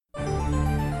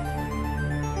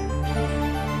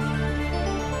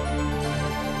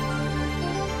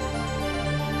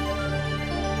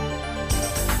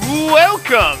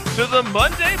Welcome to the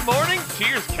Monday Morning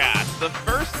Tears Cast, the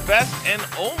first, best, and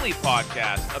only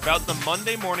podcast about the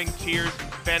Monday Morning Tears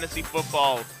fantasy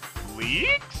football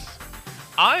leagues.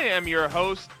 I am your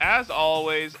host, as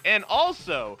always, and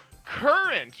also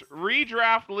current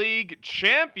Redraft League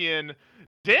champion,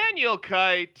 Daniel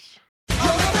Kite. You're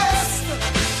the best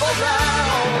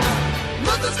around.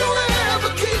 Nothing's gonna ever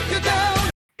keep you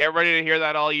down. Get ready to hear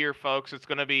that all year, folks. It's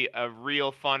going to be a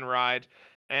real fun ride.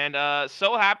 And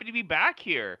so happy to be back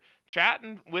here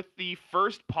chatting with the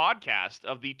first podcast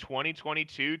of the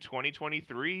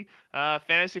 2022-2023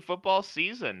 fantasy football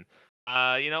season.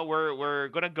 We're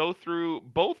going to go through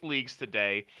both leagues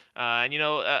today.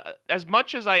 As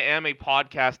much as I am a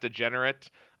podcast degenerate,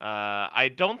 I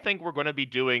don't think we're going to be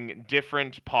doing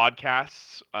different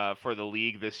podcasts for the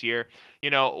league this year.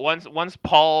 Once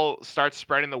Paul starts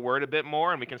spreading the word a bit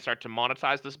more and we can start to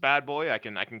monetize this bad boy, I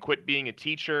can quit being a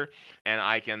teacher and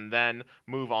I can then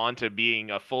move on to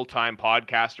being a full-time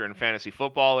podcaster and fantasy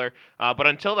footballer. But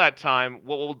until that time,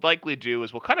 what we'll likely do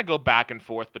is we'll kind of go back and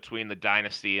forth between the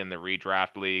dynasty and the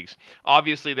redraft leagues.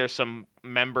 Obviously, there's some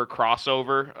member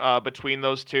crossover between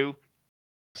those two.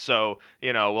 So,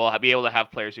 we'll be able to have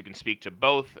players who can speak to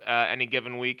both any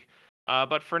given week.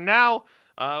 But for now,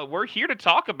 we're here to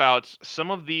talk about some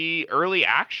of the early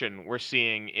action we're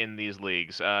seeing in these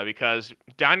leagues because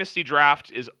Dynasty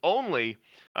Draft is only,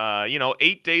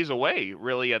 8 days away,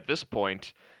 really, at this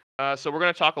point. So we're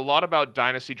going to talk a lot about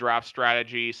Dynasty Draft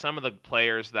strategy, some of the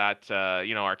players that,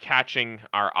 are catching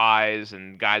our eyes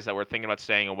and guys that we're thinking about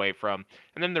staying away from.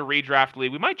 And then the redraft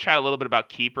league, we might chat a little bit about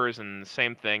keepers and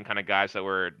same thing, kind of guys that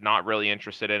we're not really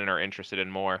interested in and are interested in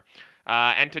more.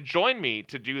 And to join me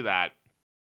to do that,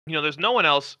 there's no one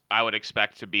else I would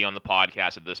expect to be on the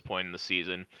podcast at this point in the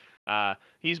season.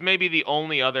 He's maybe the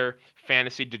only other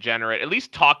fantasy degenerate, at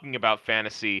least talking about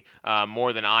fantasy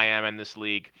more than I am in this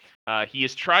league. He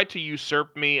has tried to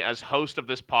usurp me as host of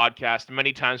this podcast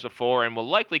many times before and will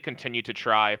likely continue to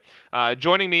try.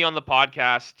 Joining me on the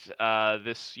podcast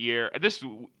this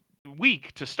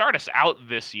week to start us out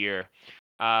this year,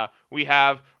 we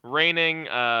have reigning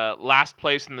last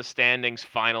place in the standings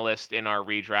finalist in our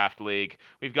redraft league.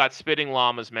 We've got Spitting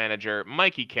Llamas manager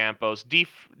Mikey Campos,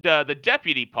 the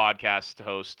deputy podcast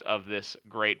host of this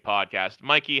great podcast.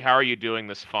 Mikey, how are you doing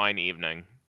this fine evening?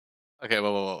 Okay,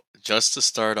 well, just to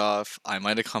start off, I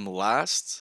might have come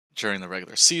last during the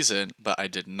regular season, but I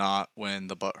did not win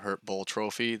the Butthurt Bowl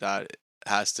trophy. That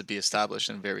has to be established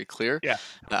and very clear. Yeah.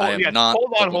 I am Yes. not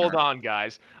the Hold winner. on,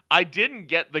 guys. I didn't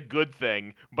get the good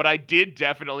thing, but I did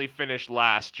definitely finish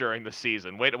last during the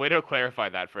season. Way to clarify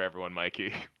that for everyone,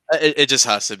 Mikey. It just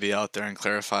has to be out there and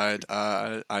clarified.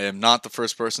 I am not the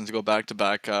first person to go back to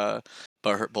back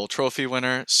Butthurt Bowl trophy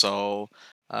winner, so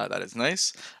that is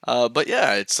nice. But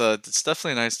yeah, it's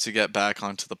definitely nice to get back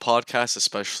onto the podcast,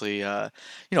 especially at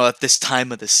this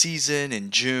time of the season in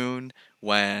June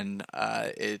when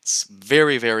it's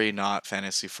very very not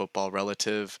fantasy football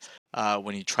relative.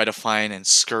 When you try to find and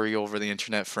scurry over the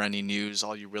internet for any news,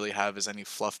 all you really have is any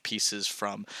fluff pieces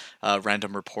from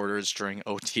random reporters during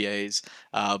OTAs.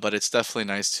 But it's definitely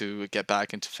nice to get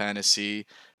back into fantasy.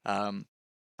 Um,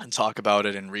 and talk about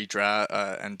it and redraft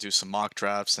and do some mock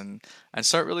drafts and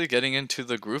start really getting into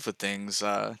the groove of things.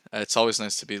 It's always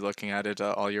nice to be looking at it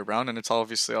all year round, and it's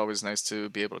obviously always nice to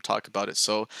be able to talk about it.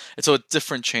 So it's a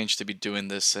different change to be doing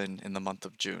this in the month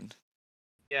of June.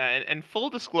 Yeah, and full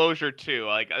disclosure too,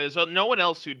 like there's no one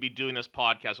else who'd be doing this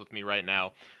podcast with me right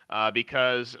now,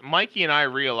 because Mikey and I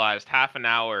realized half an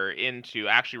hour into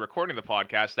actually recording the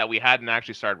podcast that we hadn't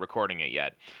actually started recording it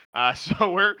yet.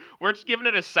 So we're just giving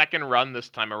it a second run this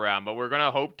time around, but we're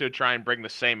gonna hope to try and bring the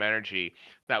same energy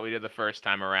that we did the first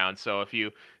time around. So if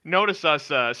you notice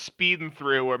us speeding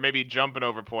through or maybe jumping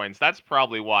over points, that's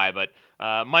probably why. But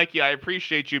Mikey, I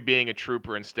appreciate you being a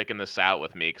trooper and sticking this out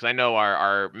with me because I know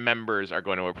our members are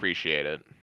going to appreciate it.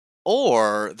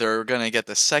 Or they're going to get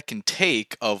the second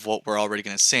take of what we're already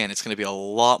going to say, and it's going to be a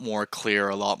lot more clear,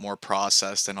 a lot more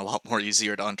processed, and a lot more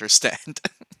easier to understand.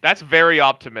 That's very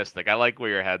optimistic. I like where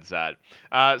your head's at.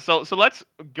 So let's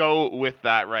go with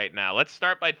that right now. Let's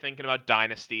start by thinking about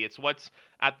Dynasty. It's what's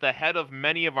at the head of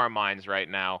many of our minds right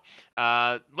now.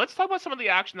 Let's talk about some of the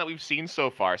action that we've seen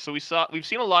so far. So we've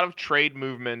seen a lot of trade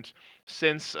movement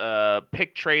since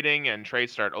pick trading and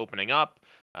trades start opening up.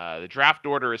 The draft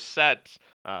order is set.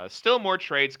 Still more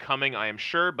trades coming, I am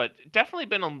sure, but definitely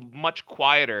been much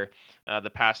quieter the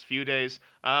past few days.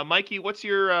 Mikey, what's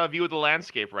your view of the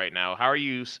landscape right now? How are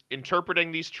you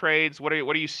interpreting these trades? What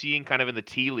are you seeing kind of in the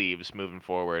tea leaves moving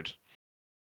forward?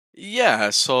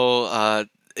 Yeah, so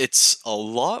it's a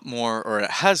lot more, or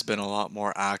it has been a lot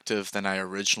more active than I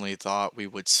originally thought we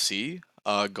would see.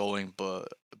 going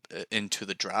into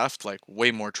the draft, like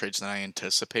way more trades than I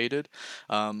anticipated.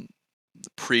 Um,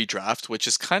 Pre-draft, which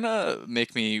is kind of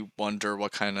make me wonder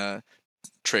what kind of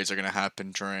trades are going to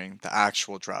happen during the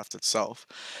actual draft itself.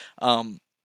 Um,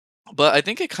 but I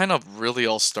think it kind of really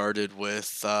all started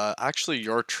with actually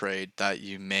your trade that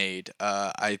you made.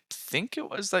 I think it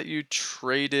was that you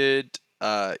traded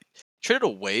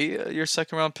away your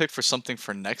second round pick for something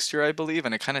for next year, I believe,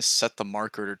 and it kind of set the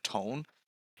marker or tone.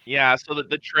 Yeah, so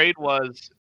the trade was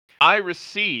I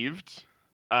received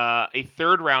a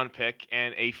third round pick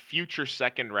and a future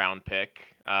second round pick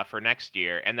for next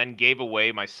year, and then gave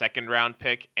away my second round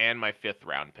pick and my fifth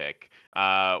round pick.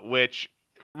 Which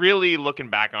really, looking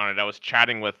back on it, I was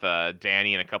chatting with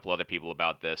Danny and a couple other people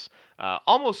about this.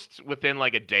 Almost within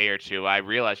like a day or two, I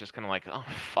realized just kind of like, oh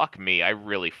fuck me, I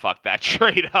really fucked that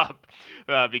trade up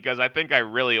because I think I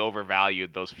really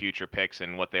overvalued those future picks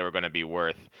and what they were going to be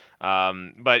worth.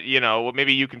 But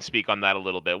maybe you can speak on that a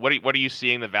little bit. What are you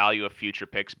seeing the value of future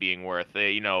picks being worth?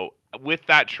 With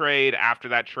that trade, after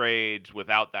that trade,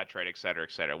 without that trade, et cetera,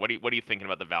 et cetera. What are you thinking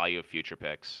about the value of future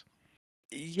picks?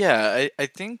 Yeah, I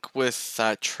think with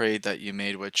that trade that you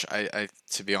made, which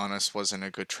to be honest, wasn't a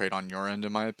good trade on your end,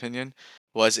 in my opinion,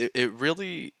 was it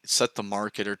really set the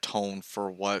market or tone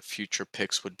for what future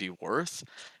picks would be worth.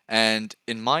 And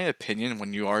in my opinion,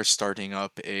 when you are starting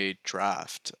up a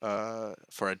draft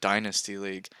for a dynasty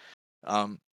league,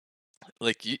 um,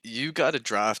 like you got to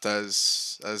draft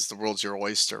as the world's your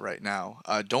oyster right now.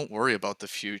 Don't worry about the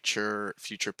future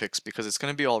picks because it's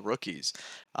going to be all rookies.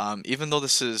 Even though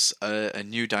this is a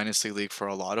new dynasty league for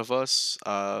a lot of us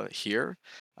here,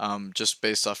 just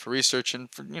based off research and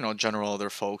for general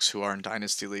other folks who are in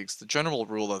dynasty leagues, the general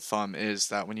rule of thumb is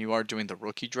that when you are doing the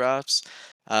rookie drafts,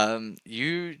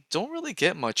 you don't really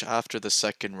get much after the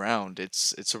second round.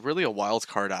 It's a really a wild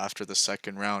card after the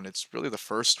second round. It's really the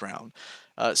first round.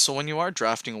 So when you are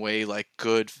drafting away like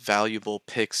good, valuable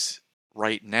picks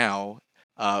right now,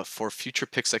 for future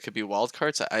picks that could be wild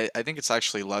cards, I think it's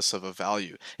actually less of a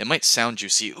value. It might sound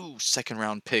juicy, ooh, second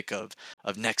round pick of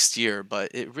next year, but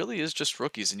it really is just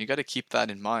rookies, and you got to keep that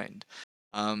in mind.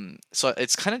 So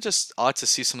it's kind of just odd to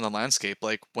see some of the landscape.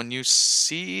 Like when you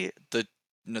see the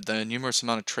numerous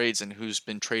amount of trades and who's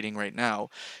been trading right now,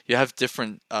 you have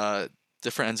different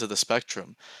ends of the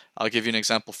spectrum. I'll give you an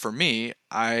example. For me,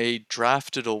 I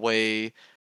drafted away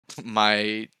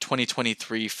my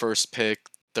 2023 first pick,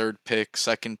 third pick,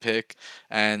 second pick,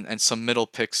 and some middle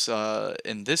picks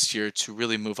in this year to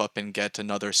really move up and get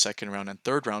another second round and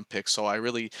third round pick. So I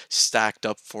really stacked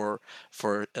up for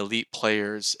elite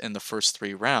players in the first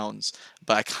 3 rounds,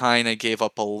 but I kind of gave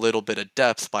up a little bit of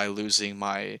depth by losing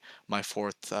my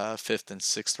fourth, fifth, and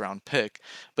sixth round pick.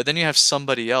 But then you have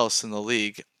somebody else in the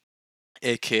league,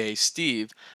 aka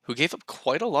Steve, who gave up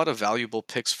quite a lot of valuable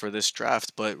picks for this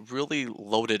draft, but really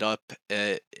loaded up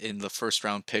in the first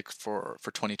round pick for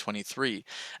 2023.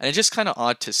 And it's just kind of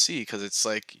odd to see because it's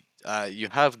like you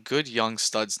have good young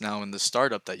studs now in the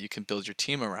startup that you can build your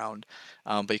team around,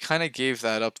 but you kind of gave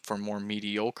that up for more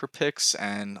mediocre picks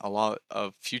and a lot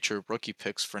of future rookie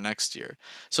picks for next year.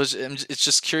 So it's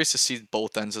just curious to see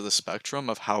both ends of the spectrum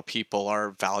of how people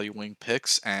are valuing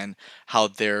picks and how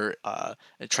they're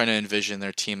trying to envision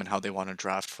their team and how they want to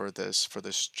draft for this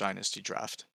dynasty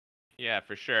draft. Yeah,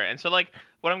 for sure. And so, like,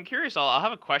 what I'm curious, I'll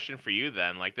have a question for you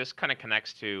then. Like, this kind of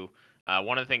connects to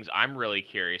one of the things I'm really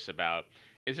curious about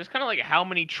is just kind of like how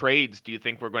many trades do you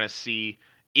think we're going to see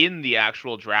in the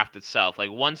actual draft itself?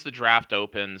 Like, once the draft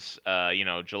opens,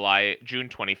 June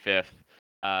 25th,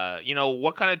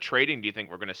 what kind of trading do you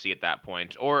think we're going to see at that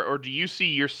point? Or do you see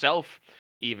yourself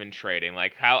even trading?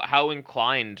 Like, how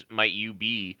inclined might you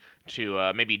be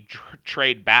to maybe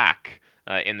trade back?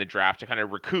 In the draft to kind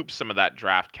of recoup some of that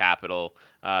draft capital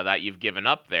that you've given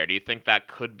up there. Do you think that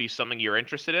could be something you're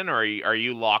interested in, or are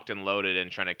you locked and loaded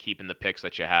and trying to keep in the picks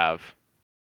that you have?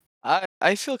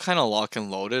 I feel kind of lock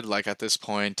and loaded. Like at this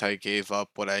point, I gave up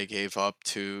what I gave up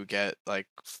to get like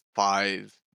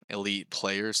 5 elite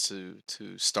players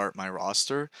to start my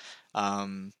roster.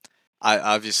 Um, I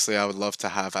obviously I would love to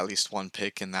have at least one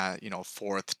pick in that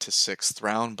fourth to sixth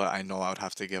round, but I know I would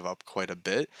have to give up quite a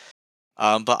bit.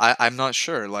 But I'm not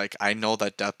sure. Like, I know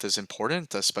that depth is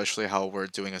important, especially how we're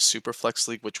doing a super flex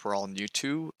league, which we're all new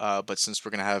to. But since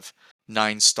we're gonna have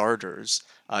 9 starters,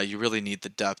 you really need the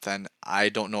depth. And I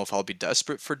don't know if I'll be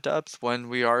desperate for depth when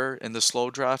we are in the slow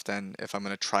draft, and if I'm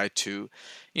gonna try to,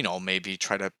 maybe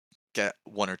try to get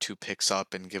 1 or 2 picks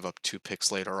up and give up 2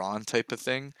 picks later on, type of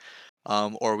thing.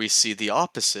 Or we see the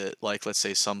opposite, like let's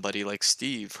say somebody like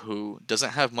Steve, who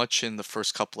doesn't have much in the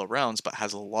first couple of rounds, but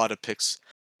has a lot of picks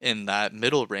in that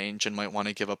middle range and might want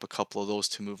to give up a couple of those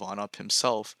to move on up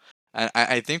himself. And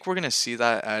I think we're gonna see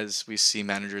that as we see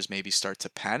managers maybe start to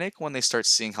panic when they start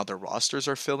seeing how their rosters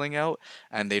are filling out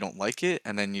and they don't like it,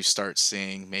 and then you start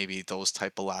seeing maybe those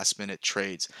type of last minute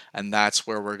trades, and that's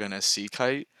where we're gonna see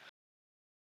Kite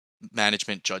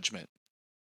management judgment.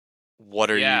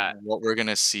 Yeah, What we're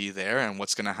gonna see there and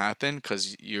what's gonna happen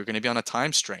because you're gonna be on a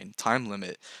time strain, time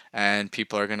limit, and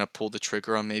people are gonna pull the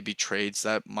trigger on maybe trades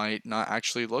that might not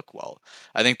actually look well.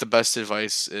 I think the best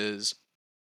advice is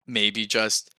maybe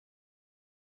just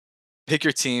pick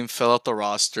your team, fill out the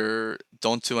roster,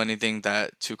 don't do anything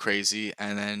that too crazy,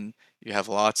 and then you have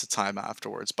lots of time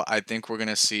afterwards. But I think we're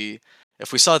gonna see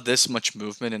if we saw this much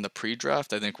movement in the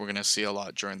pre-draft, I think we're gonna see a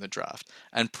lot during the draft,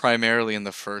 and primarily in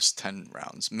the first 10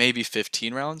 rounds, maybe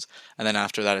 15 rounds, and then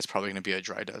after that, it's probably gonna be a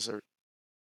dry desert.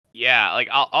 yeah. Like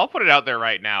I'll put it out there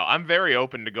right now. I'm very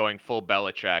open to going full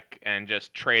Belichick and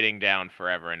just trading down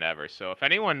forever and ever. So if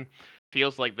anyone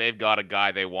feels like they've got a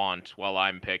guy they want while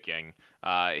I'm picking,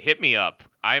 hit me up.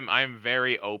 I'm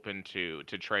very open to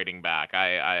trading back.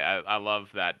 I love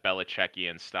that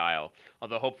Belichickian style.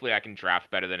 Although hopefully I can draft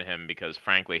better than him because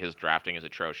frankly his drafting is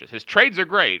atrocious. His trades are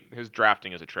great. His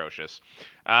drafting is atrocious.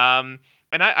 Um,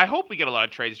 and I hope we get a lot of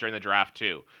trades during the draft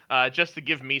too, just to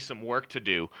give me some work to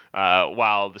do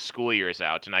while the school year is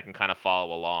out, and I can kind of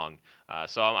follow along.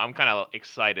 So I'm kind of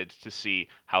excited to see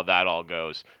how that all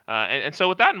goes. And so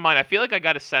with that in mind, I feel like I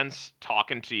got a sense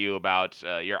talking to you about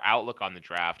your outlook on the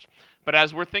draft. But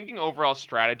as we're thinking overall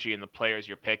strategy and the players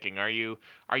you're picking, are you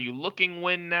looking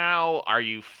win now? Are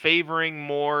you favoring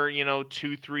more,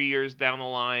 2, 3 years down the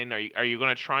line? Are you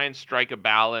going to try and strike a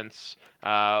balance?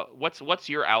 What's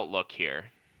your outlook here?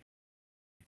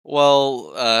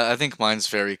 Well, I think mine's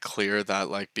very clear that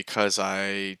like because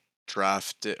I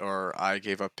drafted or I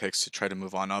gave up picks to try to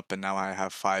move on up, and now I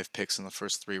have 5 picks in the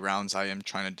first 3 rounds. I am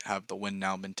trying to have the win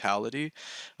now mentality.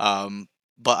 Um,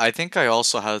 but I think I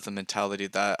also have the mentality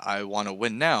that I want to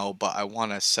win now, but I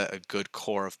want to set a good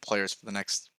core of players for the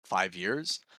next 5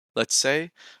 years. Let's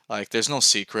say, like, there's no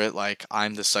secret. Like,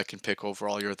 I'm the second pick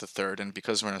overall, you're the third, and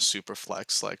because we're in a super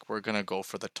flex, like, we're gonna go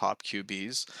for the top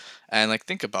QBs. And like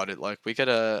think about it, like we get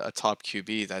a top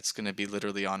QB that's going to be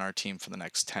literally on our team for the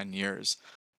next 10 years.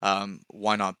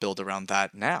 Why not build around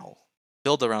that now?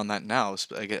 Build around that now.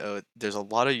 There's a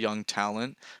lot of young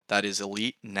talent that is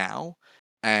elite now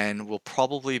and will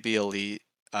probably be elite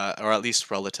or at least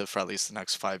relative for at least the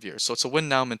next 5 years. So it's a win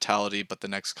now mentality, but the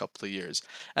next couple of years.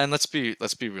 And let's be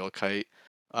real, Kite.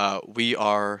 We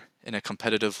are in a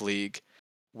competitive league.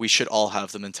 We should all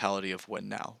have the mentality of win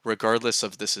now, regardless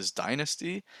of this is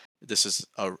dynasty. This is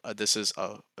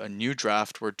a new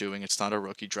draft we're doing. It's not a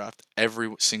rookie draft.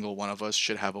 Every single one of us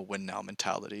should have a win now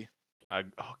mentality. I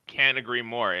can't agree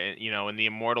more. In the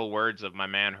immortal words of my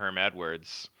man Herm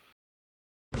Edwards.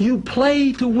 You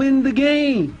play to win the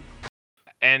game.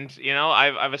 And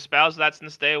I've espoused that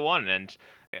since day one, and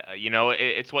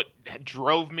it's what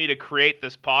drove me to create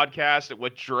this podcast. It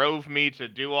what drove me to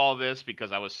do all this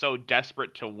because I was so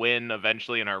desperate to win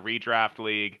eventually in our redraft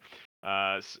league.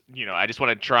 I just want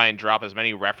to try and drop as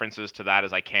many references to that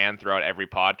as I can throughout every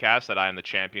podcast that I am the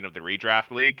champion of the redraft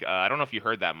league. I don't know if you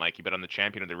heard that, Mikey, but I'm the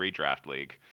champion of the redraft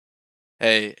league.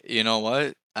 Hey, you know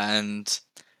what? And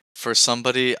for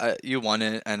somebody, you won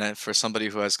it, and then for somebody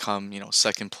who has come,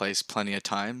 second place plenty of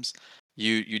times,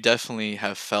 you definitely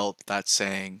have felt that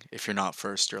saying, if you're not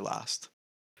first, you're last.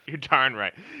 You're darn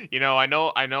right. I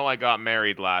know I got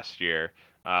married last year,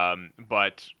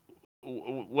 but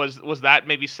was that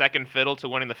maybe second fiddle to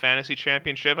winning the fantasy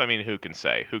championship? I mean, who can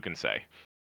say? Who can say?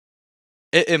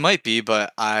 It might be,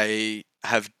 but I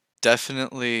have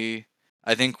definitely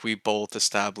I think we both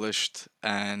established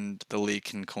and the league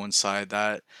can coincide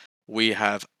that we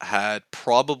have had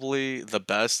probably the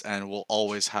best and will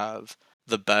always have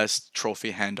the best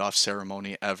trophy handoff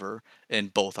ceremony ever in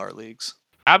both our leagues.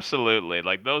 Absolutely.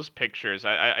 Like those pictures,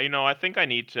 I think I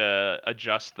need to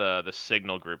adjust the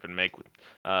signal group and make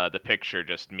the picture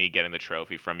just me getting the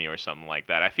trophy from you or something like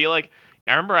that. I feel like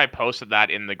I remember I posted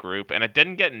that in the group and it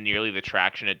didn't get nearly the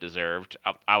traction it deserved.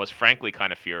 I was frankly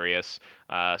kind of furious.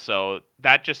 So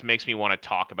that just makes me want to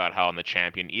talk about how I'm the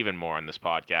champion even more on this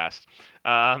podcast.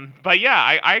 But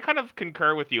yeah, I kind of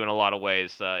concur with you in a lot of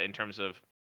ways in terms of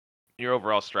your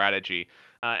overall strategy.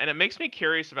 And it makes me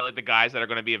curious about like the guys that are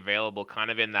going to be available, kind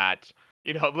of in that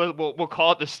we'll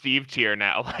call it the Steve tier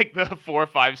now, like the 4,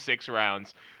 5, 6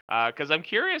 rounds. Because I'm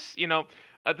curious,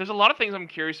 there's a lot of things I'm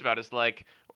curious about. Is like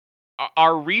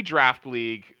our redraft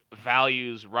league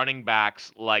values running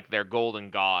backs like they're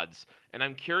golden gods, And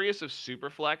I'm curious if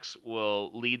Superflex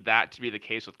will lead that to be the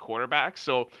case with quarterbacks.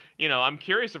 So, I'm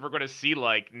curious if we're going to see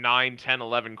like 9, 10,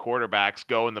 11 quarterbacks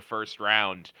go in the first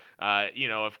round.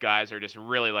 If guys are just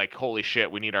really like, holy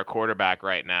shit, we need our quarterback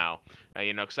right now.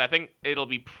 Because I think it'll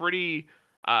be pretty.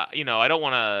 I don't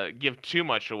want to give too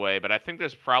much away, but I think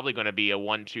there's probably going to be a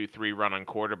 1, 2, 3 run on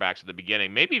quarterbacks at the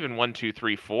beginning, maybe even 1, 2,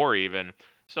 3, 4 even.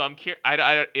 So I'm curious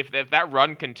if that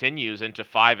run continues into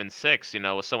 5 and 6,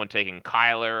 with someone taking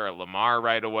Kyler or Lamar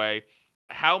right away,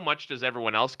 how much does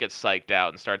everyone else get psyched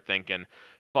out and start thinking,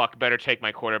 "Fuck, better take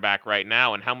my quarterback right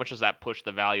now"? And how much does that push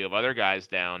the value of other guys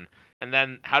down? And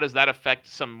then how does that affect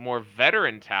some more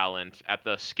veteran talent at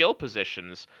the skill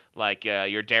positions, like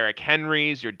your Derrick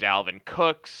Henrys, your Dalvin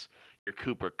Cooks, your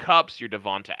Cooper Kupps, your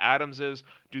Devonta Adamses?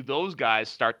 Do those guys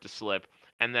start to slip?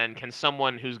 And then can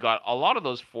someone who's got a lot of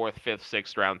those fourth, fifth,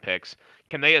 sixth round picks,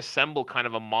 can they assemble kind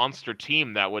of a monster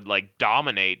team that would like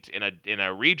dominate in a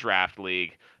redraft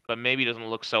league, but maybe doesn't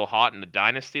look so hot in the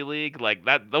dynasty league? Like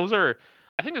that, those are.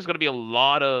 I think there's going to be a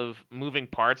lot of moving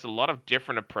parts, a lot of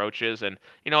different approaches, and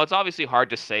it's obviously hard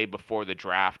to say before the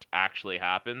draft actually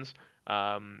happens.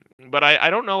 But I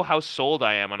don't know how sold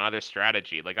I am on either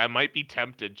strategy. Like I might be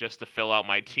tempted just to fill out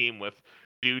my team with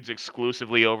dudes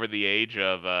exclusively over the age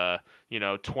of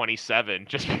 27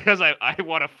 just because I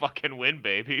want to fucking win,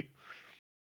 baby.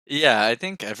 Yeah, I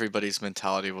think everybody's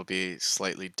mentality will be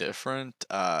slightly different.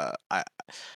 I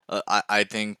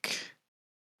think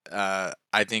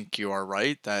I think you are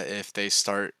right that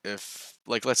if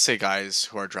like let's say guys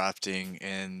who are drafting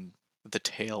in the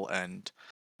tail end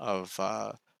of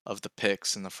uh of the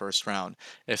picks in the first round,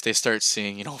 if they start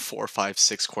seeing, 4, 5,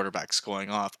 6 quarterbacks going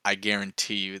off, I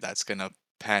guarantee you that's gonna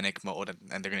panic mode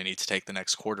and they're gonna need to take the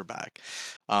next quarterback.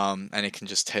 And it can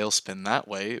just tailspin that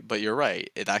way. But you're right,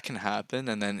 that can happen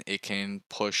and then it can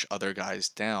push other guys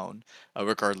down,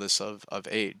 regardless of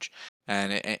age.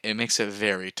 And it makes it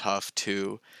very tough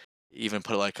to even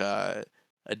put like a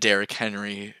Derrick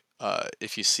Henry,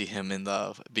 if you see him in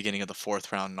the beginning of the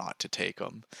fourth round, not to take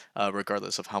him,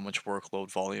 regardless of how much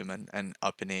workload volume and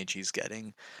up in age he's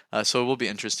getting. So it will be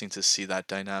interesting to see that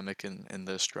dynamic in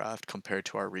this draft compared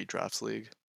to our redrafts league.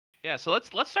 Yeah, so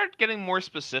let's start getting more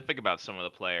specific about some of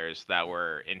the players that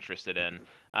we're interested in.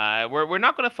 We're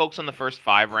not going to focus on the first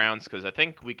 5 rounds because I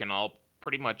think we can all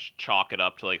pretty much chalk it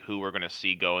up to like who we're going to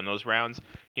see go in those rounds.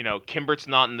 Kimbert's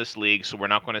not in this league, so we're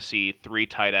not going to see 3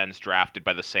 tight ends drafted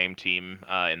by the same team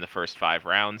in the first 5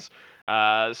 rounds.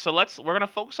 So we're going to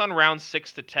focus on rounds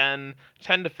 6 to 10,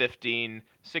 10 to 15,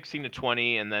 16 to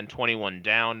 20, and then 21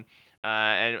 down.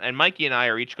 And Mikey and I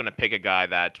are each going to pick a guy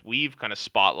that we've kind of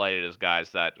spotlighted as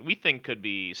guys that we think could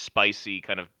be spicy,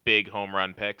 kind of big home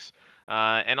run picks.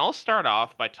 And I'll start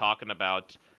off by talking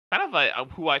about kind of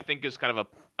who I think is kind of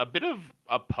a bit of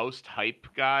a post hype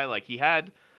guy. Like he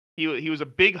was a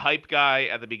big hype guy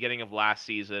at the beginning of last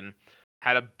season,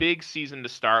 had a big season to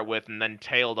start with, and then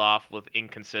tailed off with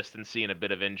inconsistency and a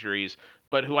bit of injuries.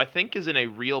 But who I think is in a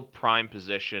real prime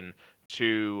position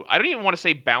to, I don't even want to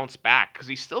say bounce back because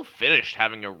he still finished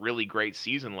having a really great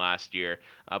season last year.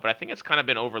 But I think it's kind of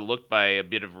been overlooked by a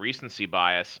bit of recency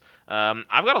bias.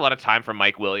 I've got a lot of time for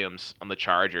Mike Williams on the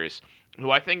Chargers, who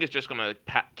I think is just going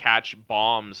to catch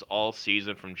bombs all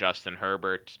season from Justin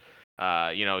Herbert.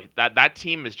 That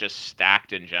team is just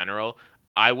stacked in general.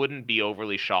 I wouldn't be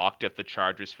overly shocked if the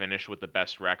Chargers finish with the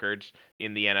best records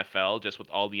in the NFL, just with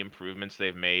all the improvements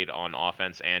they've made on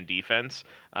offense and defense.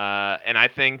 And I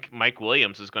think Mike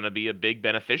Williams is going to be a big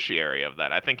beneficiary of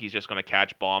that. I think he's just going to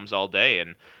catch bombs all day,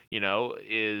 and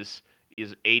is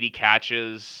 80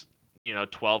 catches,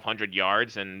 1,200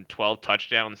 yards and 12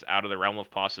 touchdowns out of the realm of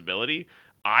possibility?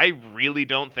 I really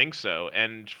don't think so.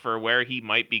 And for where he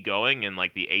might be going in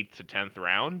like the 8th to 10th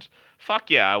round,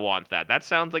 fuck yeah, I want that. That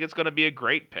sounds like it's going to be a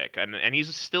great pick. And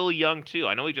he's still young too.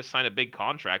 I know he just signed a big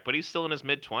contract, but he's still in his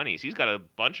mid 20s. He's got a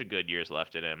bunch of good years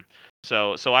left in him.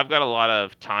 So I've got a lot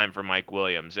of time for Mike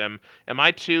Williams. Am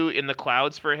I too in the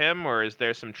clouds for him, or is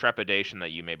there some trepidation that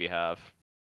you maybe have?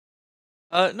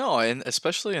 No, and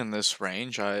especially in this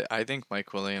range, I think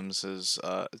Mike Williams is,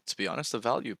 to be honest, a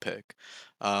value pick.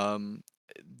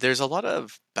 There's a lot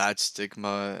of bad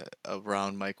stigma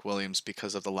around Mike Williams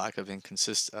because of the lack of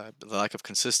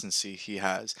consistency he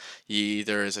has. He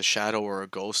either is a shadow or a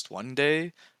ghost one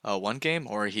game,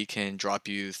 or he can drop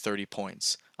you 30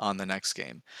 points on the next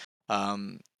game.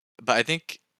 Um, but I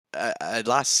think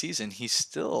last season he was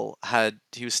still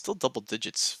double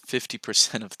digits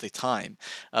 50% of the time,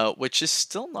 which is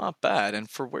still not bad. And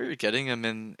for where you're getting him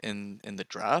in the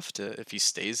draft, if he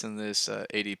stays in this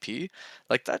ADP,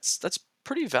 like that's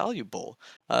pretty valuable.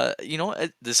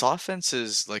 This offense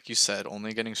is, like you said,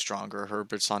 only getting stronger.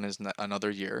 Herbert's on another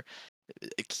year.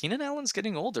 Keenan Allen's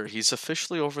getting older. He's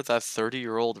officially over that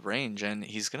 30-year-old range, and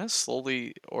he's gonna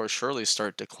slowly or surely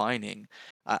start declining.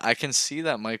 I can see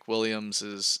that Mike Williams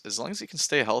is, as long as he can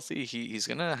stay healthy, he's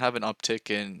gonna have an uptick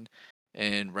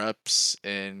in reps,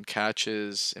 in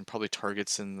catches, and probably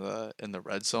targets in the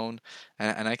red zone.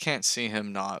 And I can't see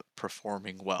him not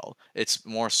performing well. It's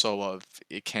more so of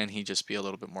can he just be a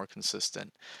little bit more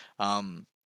consistent? Um,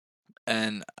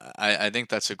 and I think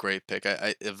that's a great pick.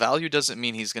 Value doesn't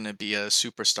mean he's going to be a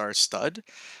superstar stud,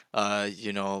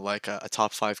 like a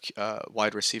top five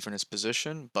wide receiver in his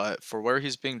position. But for where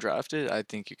he's being drafted, I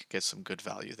think you could get some good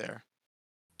value there.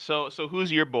 So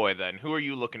who's your boy then? Who are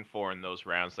you looking for in those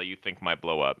rounds that you think might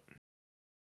blow up?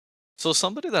 So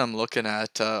somebody that I'm looking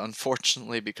at,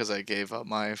 unfortunately, because I gave up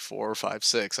my 4, 5,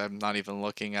 6, I'm not even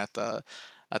looking at the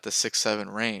 6, 7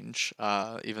 range.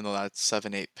 Even though that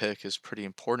 7, 8 pick is pretty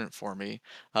important for me,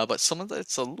 but someone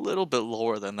that's a little bit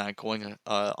lower than that, going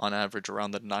on average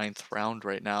around the ninth round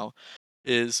right now,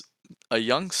 is a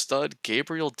young stud,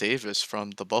 Gabriel Davis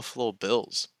from the Buffalo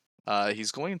Bills.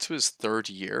 He's going into his third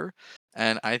year,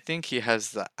 and I think he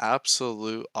has the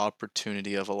absolute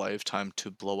opportunity of a lifetime to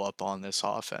blow up on this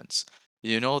offense.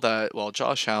 You know that while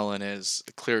Josh Allen is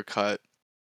clear cut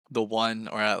the one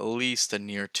or at least a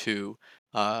near two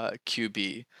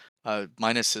QB.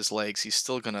 Minus his legs, he's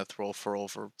still going to throw for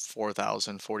over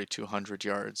 4,000, 4,200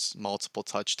 yards, multiple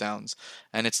touchdowns.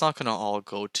 And it's not going to all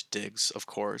go to Diggs, of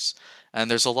course.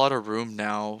 And there's a lot of room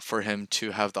now for him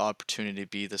to have the opportunity to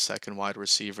be the second wide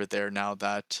receiver there now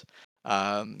that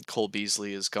Cole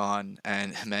Beasley is gone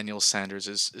and Emmanuel Sanders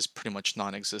is pretty much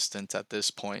non existent at this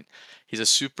point. He's a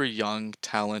super young,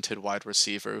 talented wide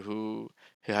receiver who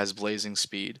has blazing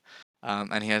speed,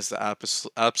 and he has the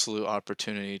absolute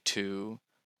opportunity to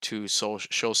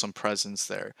show some presence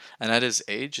there. And at his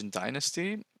age in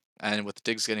Dynasty, and with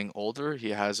Diggs getting older,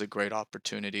 he has a great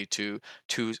opportunity to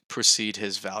precede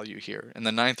his value here. In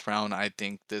the ninth round, I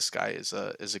think this guy is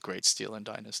a great steal in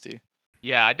Dynasty.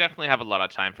 Yeah, I definitely have a lot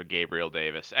of time for Gabriel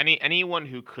Davis. Anyone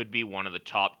who could be one of the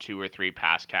top 2 or 3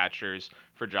 pass catchers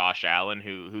for Josh Allen,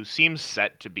 who seems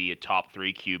set to be a top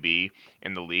 3 QB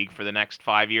in the league for the next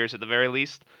 5 years at the very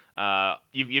least.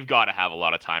 You've got to have a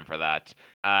lot of time for that.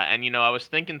 And I was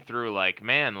thinking through like,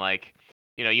 man, like,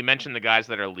 you mentioned the guys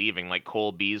that are leaving, like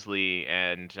Cole Beasley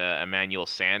and Emmanuel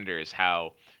Sanders.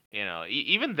 How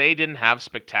even they didn't have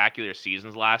spectacular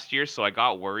seasons last year, so I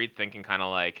got worried, thinking kind of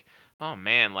like, oh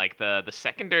man, like the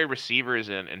secondary receivers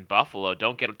in Buffalo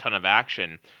don't get a ton of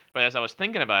action. But as I was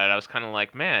thinking about it, I was kind of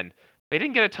like, man, they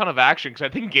didn't get a ton of action because I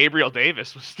think Gabriel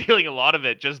Davis was stealing a lot of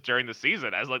it just during the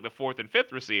season as like the fourth and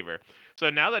fifth receiver. So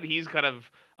now that he's kind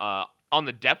of on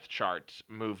the depth chart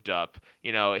moved up,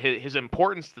 his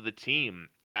importance to the team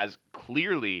has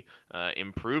clearly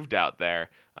improved out there.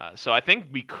 So I think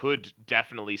we could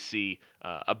definitely see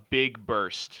a big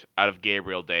burst out of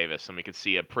Gabriel Davis, and we could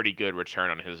see a pretty good return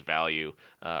on his value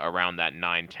around that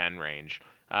 9-10 range.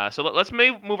 So let's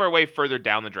move our way further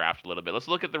down the draft a little bit. Let's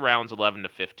look at the rounds 11 to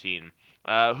 15.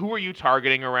 Who are you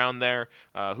targeting around there?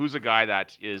 Who's a guy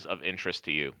that is of interest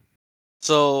to you?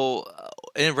 So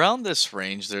around this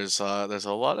range, there's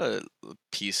a lot of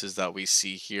pieces that we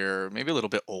see here. Maybe a little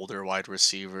bit older wide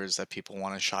receivers that people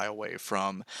want to shy away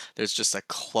from. There's just a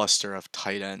cluster of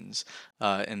tight ends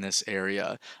in this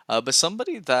area. But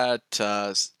somebody that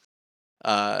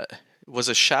uh, was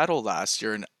a shadow last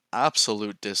year, an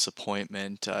absolute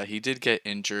disappointment. He did get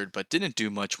injured, but didn't do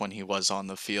much when he was on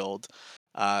the field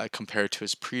compared to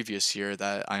his previous year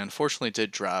that I unfortunately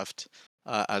did draft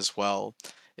as well.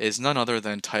 Is none other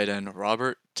than tight end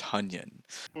Robert Tunyon.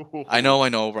 I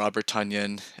know, Robert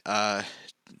Tunyon.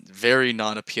 Very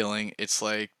non appealing. It's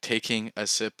like taking a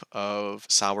sip of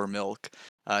sour milk.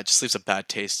 Just leaves a bad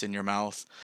taste in your mouth.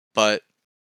 But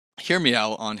hear me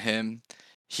out on him.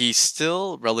 He's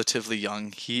still relatively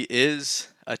young. He is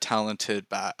a talented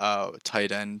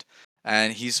tight end,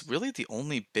 and he's really the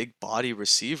only big body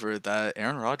receiver that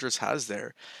Aaron Rodgers has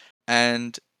there.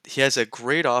 And he has a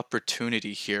great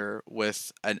opportunity here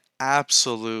with an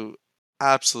absolute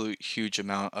huge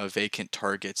amount of vacant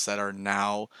targets that are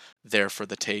now there for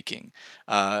the taking.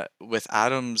 With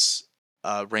Adams'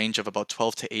 range of about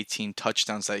 12 to 18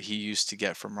 touchdowns that he used to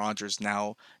get from Rodgers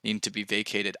now needing to be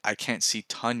vacated, I can't see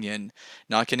Tunyon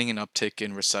not getting an uptick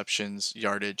in receptions,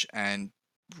 yardage, and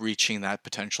reaching that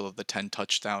potential of the 10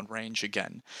 touchdown range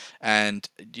again. And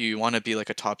you want to be like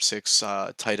a top six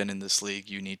tight end in this league,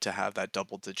 you need to have that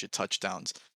double digit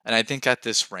touchdowns. And I think at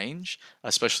this range,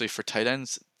 especially for tight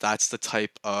ends, that's the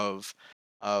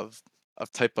of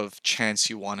type of chance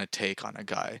you want to take on a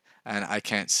guy. And I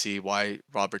can't see why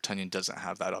Robert Tunyon doesn't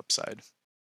have that upside.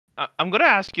 I'm gonna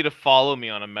ask you to follow me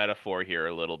on a metaphor here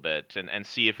a little bit and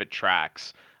see if it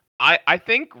tracks. I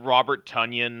think Robert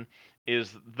Tunyon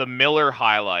is the Miller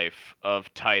High Life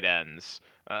of tight ends.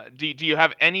 Do you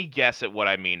have any guess at what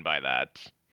I mean by that?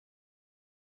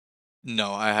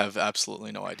 No, I have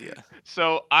absolutely no idea.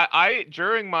 So I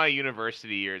during my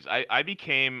university years, I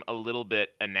became a little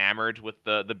bit enamored with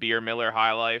the beer Miller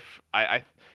High Life. I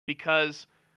because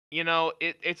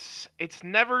it's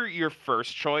never your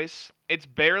first choice. It's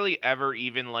barely ever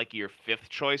even like your fifth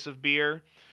choice of beer.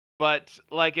 But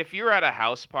like if you're at a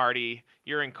house party,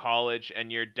 you're in college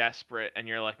and you're desperate and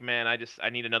you're like, "Man, I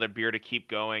need another beer to keep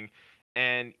going."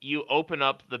 And you open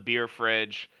up the beer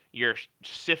fridge, you're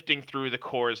sifting through the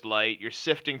Coors Light, you're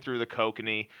sifting through the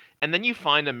Kokanee, and then you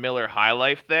find a Miller High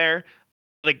Life there.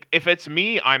 Like if it's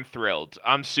me, I'm thrilled.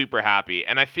 I'm super happy.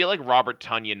 And I feel like Robert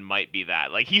Tunyon might be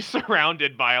that. Like he's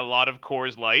surrounded by a lot of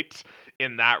Coors Lights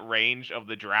in that range of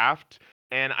the draft.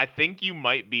 And I think you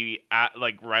might be at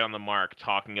like right on the mark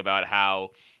talking about how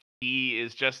he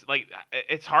is just like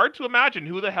it's hard to imagine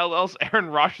who the hell else Aaron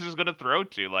Rodgers is going to throw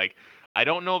to. Like I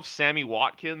don't know if Sammy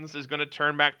Watkins is going to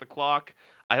turn back the clock.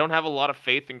 I don't have a lot of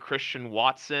faith in Christian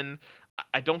Watson.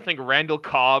 I don't think Randall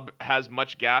Cobb has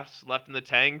much gas left in the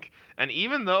tank. And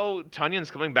even though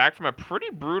Tunyon's coming back from a pretty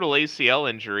brutal ACL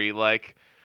injury, like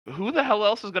who the hell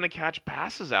else is going to catch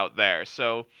passes out there?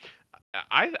 So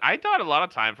I thought a lot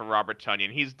of time for Robert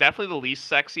Tunyon. He's definitely the least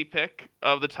sexy pick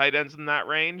of the tight ends in that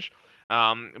range.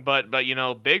 But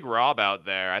Big Rob out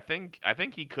there, I think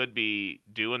he could be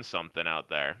doing something out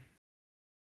there.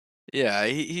 Yeah,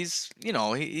 he's he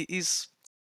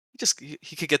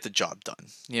could get the job done.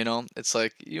 It's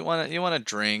like you want to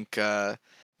drink.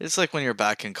 It's like when you're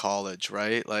back in college,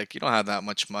 right? Like you don't have that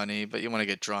much money, but you want to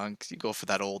get drunk. You go for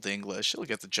that old English. It'll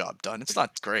get the job done. It's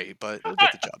not great, but it'll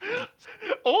get the job done.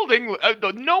 Old English.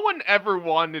 No one ever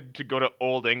wanted to go to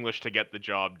Old English to get the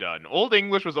job done. Old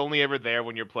English was only ever there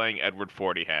when you're playing Edward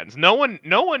Forty Hands. No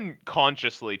one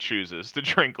consciously chooses to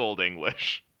drink Old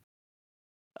English.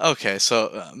 Okay,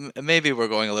 so maybe we're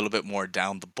going a little bit more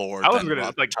down the I board was than gonna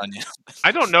Robert it's like Tunyon.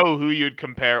 I don't know who you'd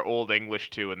compare Old English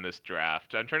to in this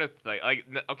draft. I'm trying to think.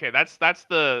 Okay, that's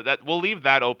the that we'll leave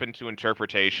that open to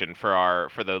interpretation for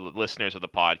the listeners of the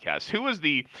podcast. Who is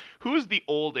the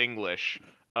Old English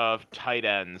of tight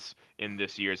ends in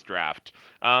this year's draft?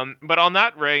 But on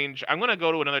that range, I'm gonna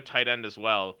go to another tight end as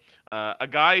well. A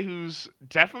guy who's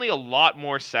definitely a lot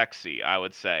more sexy, I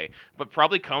would say, but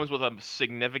probably comes with a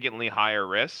significantly higher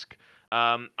risk.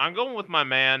 I'm going with my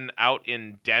man out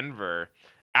in Denver,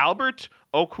 Albert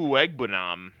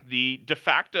Okuegbunam, the de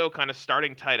facto kind of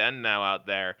starting tight end now out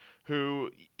there,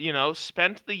 who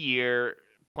spent the year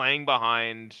playing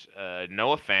behind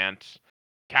Noah Fant,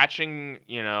 catching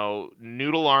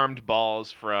noodle-armed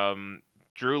balls from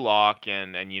Drew Lock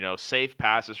and safe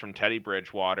passes from Teddy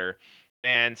Bridgewater,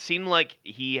 and seemed like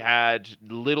he had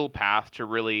little path to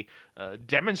really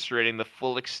demonstrating the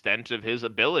full extent of his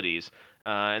abilities.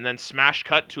 And then smash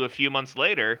cut to a few months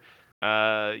later,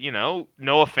 Noah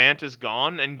Fant is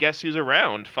gone, and guess who's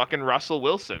around? Fucking Russell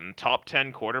Wilson, top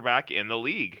 10 quarterback in the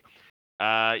league.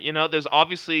 There's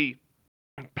obviously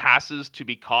passes to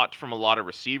be caught from a lot of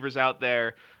receivers out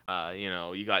there.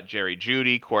 You got Jerry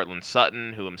Judy, Cortland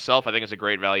Sutton, who himself I think is a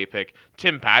great value pick.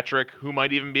 Tim Patrick, who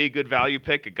might even be a good value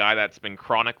pick, a guy that's been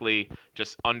chronically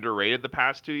just underrated the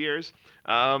past 2 years.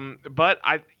 But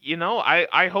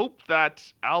I hope that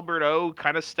Albert O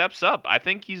kind of steps up. I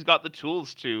think he's got the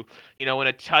tools to, in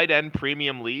a tight end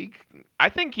premium league, I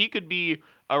think he could be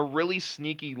a really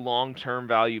sneaky long term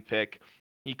value pick.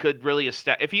 He could really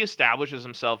if he establishes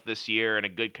himself this year in a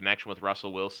good connection with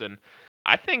Russell Wilson.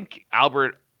 I think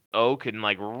Albert O can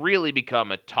like really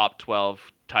become a top 12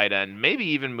 tight end, maybe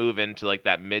even move into like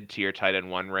that mid-tier tight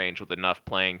end one range with enough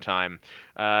playing time.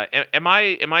 Am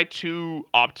I too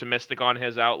optimistic on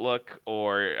his outlook,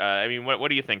 or I mean, what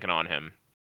are you thinking on him?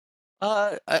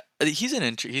 He's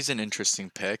an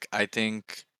interesting pick. I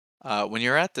think when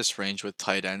you're at this range with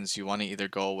tight ends, you want to either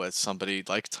go with somebody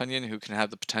like Tunyon who can have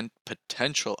the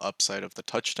potential upside of the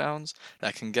touchdowns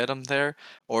that can get him there,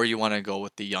 or you want to go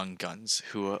with the young guns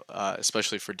who,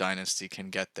 especially for dynasty, can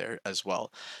get there as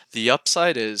well. The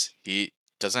upside is he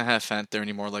doesn't have Fant there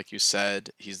anymore, like you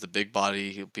said. He's the big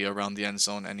body. He'll be around the end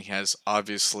zone, and he has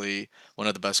obviously one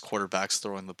of the best quarterbacks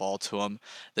throwing the ball to him.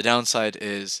 The downside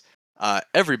is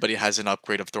everybody has an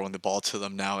upgrade of throwing the ball to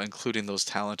them now, including those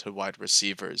talented wide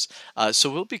receivers. So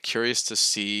we'll be curious to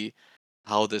see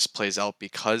how this plays out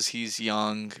because he's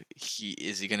young.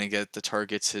 Is he going to get the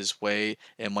targets his way?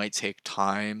 It might take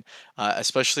time,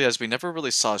 especially as we never really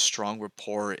saw a strong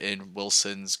rapport in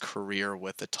Wilson's career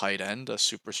with the tight end, a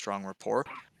super strong rapport.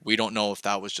 We don't know if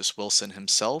that was just Wilson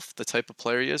himself, the type of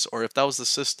player he is, or if that was the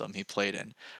system he played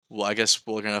in. Well, I guess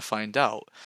we're gonna find out.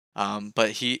 But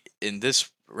he in this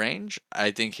range,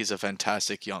 I think he's a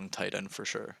fantastic young tight end for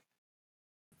sure.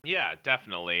 Yeah,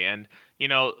 definitely. And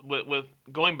with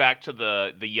going back to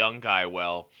the young guy,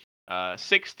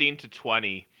 16 to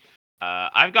 20.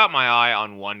 I've got my eye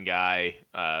on one guy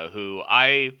who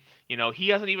he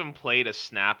hasn't even played a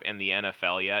snap in the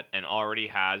NFL yet and already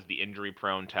has the injury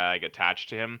prone tag attached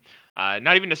to him.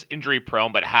 Not even just injury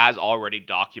prone, but has already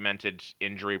documented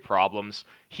injury problems.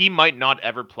 He might not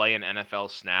ever play an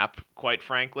NFL snap, quite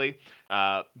frankly,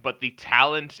 but the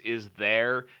talent is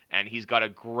there, and he's got a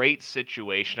great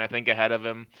situation, I think, ahead of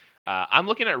him. I'm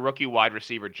looking at rookie wide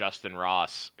receiver Justin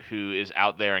Ross, who is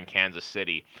out there in Kansas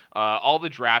City. All the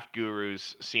draft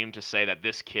gurus seem to say that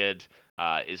this kid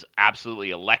is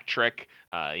absolutely electric.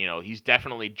 He's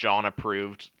definitely John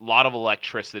approved. A lot of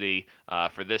electricity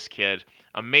for this kid.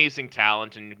 Amazing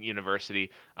talent in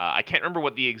university. I can't remember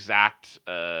what the exact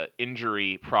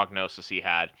injury prognosis he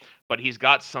had, but he's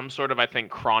got some sort of, I think,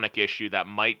 chronic issue that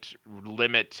might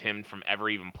limit him from ever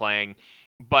even playing.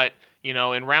 But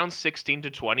in round 16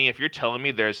 to 20, if you're telling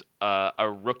me there's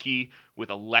a rookie with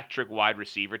electric wide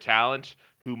receiver talent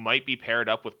who might be paired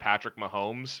up with Patrick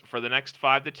Mahomes for the next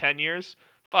 5 to 10 years,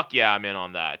 fuck yeah, I'm in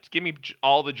on that. Give me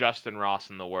all the Justin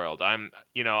Ross in the world.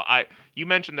 You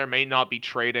mentioned there may not be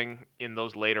trading in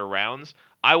those later rounds.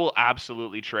 I will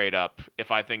absolutely trade up if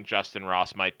I think Justin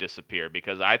Ross might disappear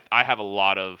because I have a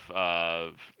lot of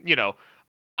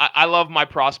I love my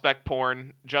prospect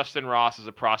porn. Justin Ross is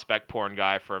a prospect porn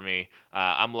guy for me.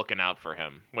 I'm looking out for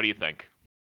him. What do you think?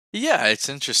 Yeah, it's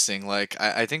interesting. Like,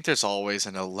 I think there's always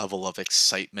a level of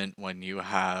excitement when you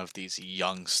have these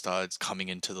young studs coming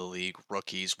into the league,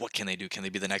 rookies. What can they do? Can they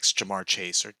be the next Jamar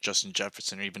Chase or Justin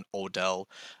Jefferson or even Odell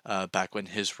back when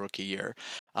his rookie year?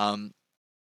 Um,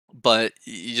 but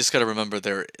you just got to remember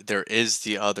there is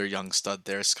the other young stud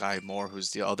there, Sky Moore,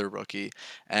 who's the other rookie,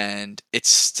 and it's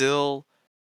still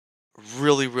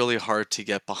really, really hard to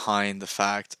get behind the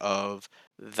fact of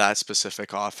that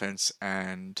specific offense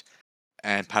and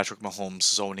Patrick Mahomes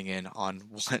zoning in on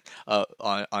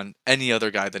on any other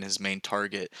guy than his main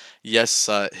target. Yes,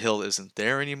 Hill isn't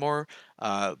there anymore,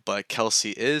 but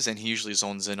Kelsey is, and he usually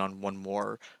zones in on one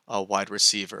more wide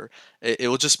receiver. It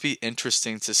will just be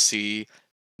interesting to see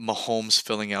Mahomes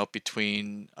filling out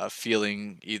between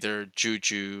feeling either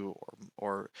Juju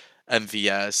or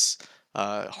MVS.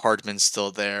 Hardman's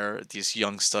still there. These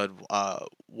young stud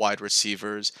wide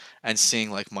receivers and seeing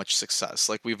like much success.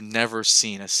 Like we've never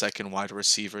seen a second wide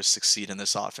receiver succeed in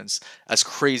this offense. As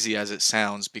crazy as it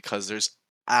sounds, because there's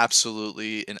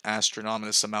absolutely an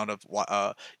astronomical amount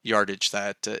of yardage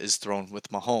that is thrown with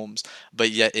Mahomes,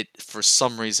 but yet it for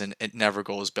some reason it never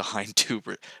goes behind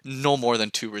no more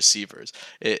than two receivers.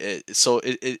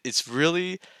 It's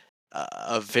really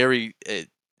a very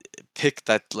pick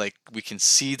that like we can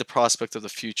see the prospect of the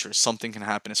future. Something can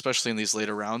happen, especially in these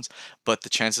later rounds. But the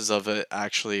chances of it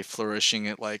actually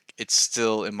flourishing, it's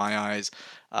still in my eyes,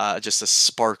 just a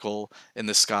sparkle in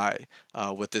the sky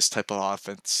with this type of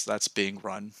offense that's being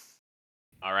run.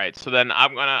 All right, so then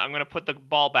I'm gonna put the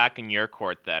ball back in your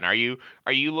court. Then are you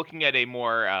looking at a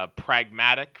more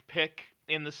pragmatic pick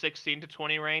in the 16 to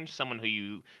 20 range? Someone who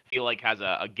you feel like has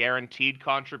a guaranteed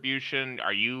contribution?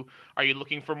 Are you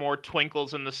looking for more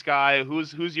twinkles in the sky?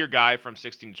 Who's your guy from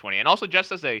 16 to 20? And also,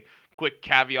 just as a quick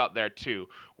caveat there too,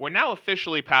 we're now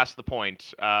officially past the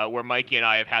point where Mikey and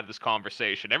I have had this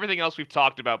conversation. Everything else we've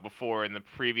talked about before in the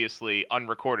previously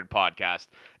unrecorded podcast,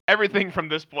 everything from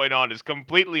this point on is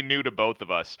completely new to both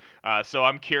of us. So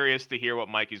I'm curious to hear what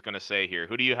Mikey's going to say here.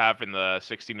 Who do you have in the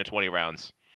 16 to 20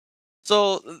 rounds?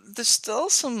 So there's still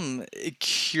some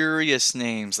curious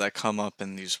names that come up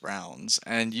in these rounds,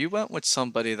 and you went with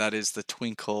somebody that is the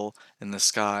twinkle in the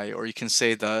sky, or you can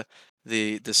say the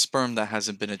sperm that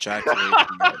hasn't been ejaculated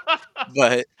yet.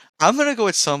 But I'm gonna go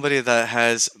with somebody that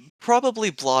has probably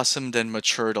blossomed and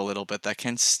matured a little bit, that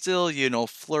can still,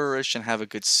 flourish and have a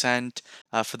good scent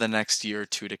for the next year or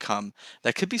two to come.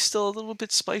 That could be still a little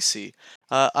bit spicy.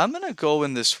 I'm gonna go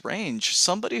in this range.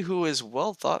 Somebody who is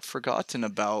well thought forgotten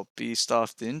about based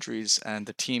off the injuries and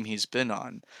the team he's been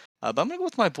on. But I'm gonna go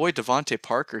with my boy Devontae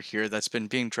Parker here, that's been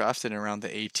being drafted in around the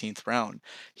 18th round.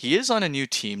 He is on a new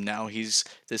team now. He's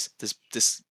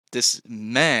this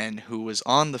man who was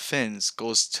on the Finns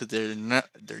goes to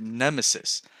their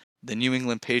nemesis, the New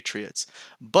England Patriots.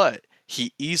 But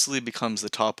he easily becomes the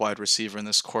top wide receiver in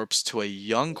this corpse to a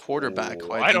young quarterback who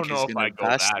Ooh, I I don't think know is if going to I go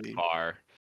that vastly. far.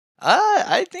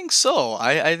 I think so.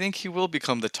 I think he will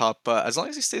become the top, as long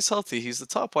as he stays healthy, he's the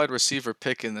top wide receiver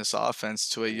pick in this offense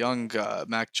to a young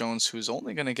Mac Jones who's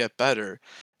only going to get better.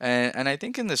 And I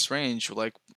think in this range,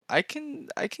 like I can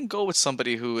go with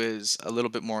somebody who is a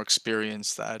little bit more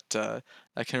experienced that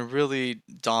can really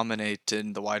dominate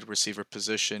in the wide receiver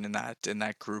position in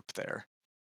that group there.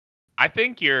 I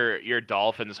think your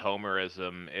Dolphins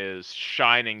homerism is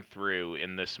shining through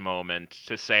in this moment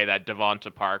to say that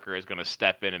Devonta Parker is going to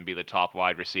step in and be the top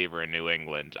wide receiver in New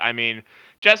England. I mean,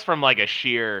 just from like a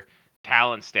sheer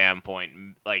talent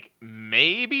standpoint, like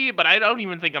maybe, but I don't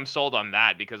even think I'm sold on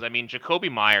that because I mean, Jacoby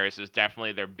Myers is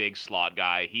definitely their big slot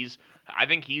guy. I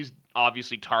think he's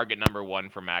obviously target number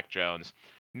one for Mac Jones.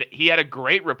 He had a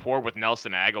great rapport with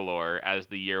Nelson Aguilar as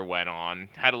the year went on.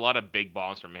 Had a lot of big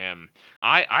bombs from him.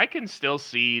 I can still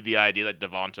see the idea that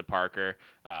Devonta Parker,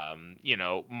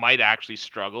 might actually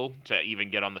struggle to even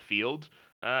get on the field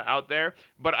out there.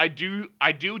 But I do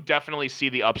definitely see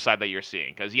the upside that you're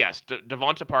seeing because yes,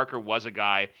 Devonta Parker was a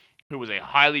guy who was a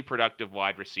highly productive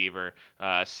wide receiver,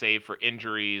 save for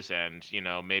injuries and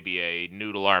maybe a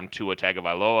noodle arm Tua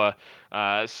Tagovailoa.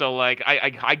 So like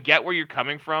I get where you're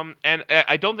coming from, and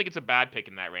I don't think it's a bad pick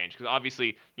in that range because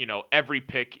obviously every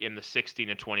pick in the 16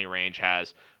 to 20 range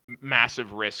has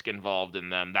massive risk involved in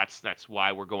them. That's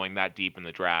why we're going that deep in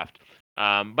the draft.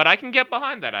 But I can get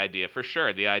behind that idea for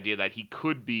sure. The idea that he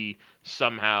could be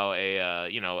somehow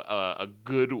a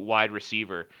good wide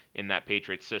receiver in that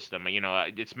Patriots system.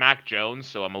 It's Mac Jones,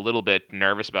 so I'm a little bit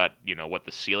nervous about what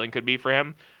the ceiling could be for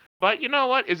him. But you know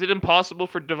what? Is it impossible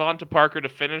for Devonta Parker to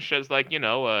finish as like a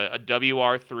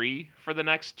WR3 for the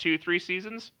next 2-3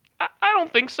 seasons? I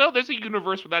don't think so. There's a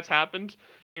universe where that's happened.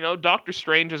 Doctor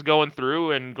Strange is going through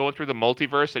the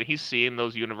multiverse, and he's seeing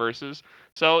those universes.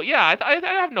 So yeah, I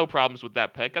have no problems with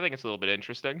that pick. I think it's a little bit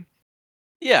interesting.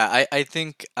 Yeah, I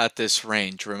think at this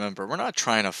range, remember, we're not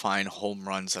trying to find home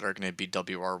runs that are going to be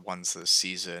WR1s this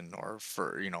season or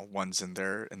for, ones in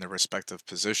their respective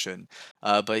position.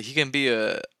 But he can be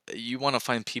you want to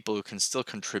find people who can still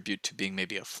contribute to being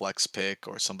maybe a flex pick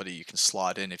or somebody you can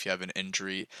slot in if you have an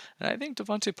injury. And I think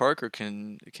Devontae Parker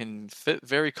can fit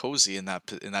very cozy in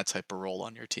in that type of role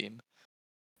on your team.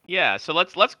 Yeah, so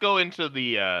let's go into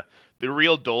the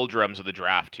real doldrums of the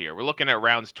draft here. We're looking at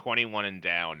rounds 21 and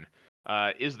down.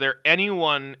 Is there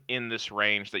anyone in this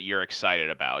range that you're excited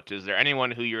about? Is there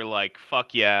anyone who you're like,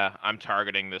 fuck yeah, I'm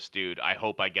targeting this dude. I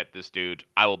hope I get this dude.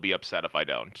 I will be upset if I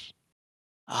don't.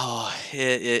 Oh,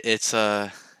 it's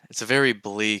a very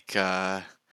bleak area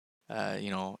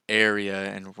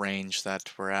and range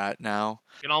that we're at now.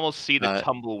 You can almost see the Uh,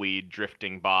 tumbleweed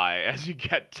drifting by as you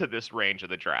get to this range of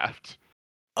the draft.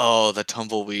 oh, the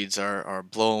tumbleweeds are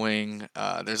blowing.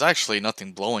 There's actually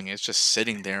nothing blowing. It's just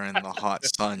sitting there in the hot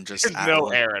sun, just There's at no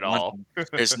like air at all.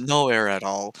 grunting. There's no air at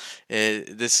all.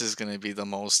 This is going to be the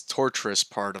most torturous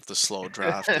part of the slow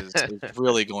draft. Is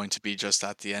really going to be just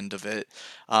at the end of it.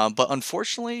 But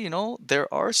unfortunately,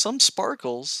 there are some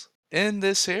sparkles in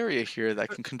this area here that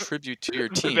can contribute to your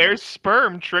team. There's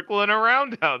sperm trickling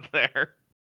around out there.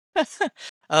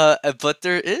 But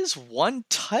there is one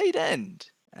tight end,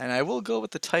 and I will go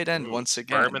with the tight end Ooh, once sperm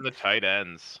in again. the tight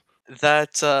ends.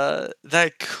 That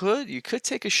you could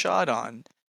take a shot on,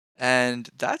 and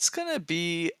that's gonna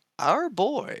be our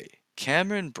boy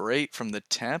Cameron Brate from the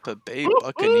Tampa Bay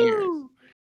Buccaneers. Woo-hoo!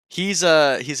 He's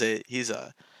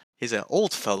an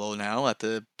old fellow now at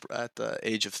the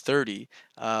age of 30.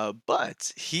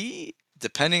 But he,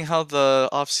 depending how the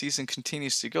offseason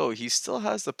continues to go, he still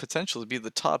has the potential to be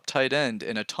the top tight end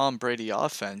in a Tom Brady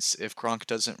offense if Gronk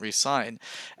doesn't resign.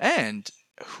 And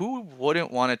who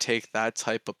wouldn't want to take that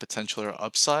type of potential or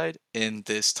upside in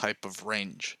this type of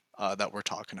range that we're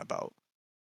talking about?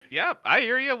 Yeah, I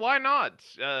hear you. Why not?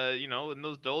 In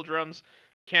those doldrums,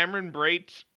 Cameron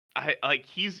Brate, I like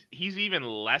he's even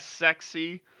less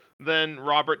sexy than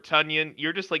Robert Tunyon.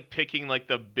 You're just like picking like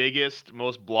the biggest,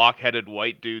 most block-headed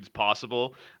white dudes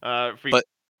possible. For But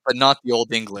but not the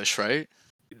old English, right?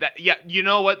 that, yeah, you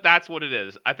know what? That's what it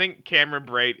is. I think Cameron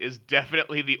Brate is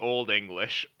definitely the old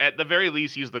English. At the very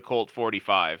least, he's the Colt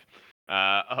 45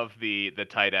 of the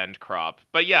tight end crop.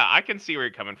 But yeah, I can see where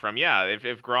you're coming from. Yeah,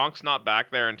 if Gronk's not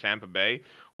back there in Tampa Bay,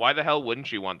 why the hell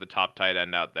wouldn't you want the top tight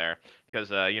end out there?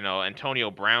 Because Antonio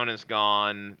Brown is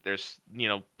gone. There's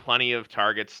plenty of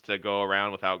targets to go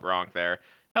around without Gronk there.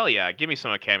 Hell yeah, give me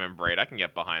some of Cameron Brate. I can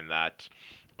get behind that.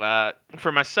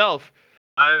 For myself.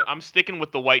 I'm sticking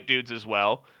with the white dudes as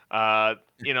well. I'm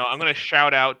going to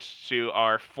shout out to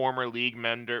our former league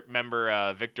member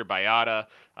Victor Bayada.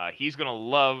 He's going to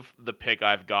love the pick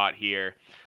I've got here.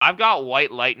 I've got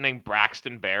White Lightning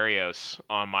Braxton Berrios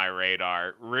on my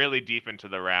radar, really deep into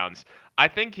the rounds. I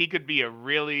think he could be a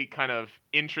really kind of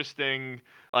interesting,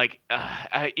 like,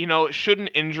 should an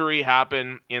injury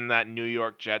happen in that New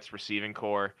York Jets receiving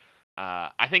core?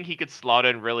 I think he could slot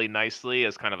in really nicely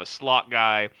as kind of a slot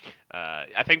guy.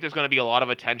 I think there's going to be a lot of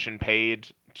attention paid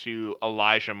to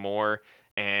Elijah Moore.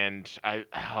 And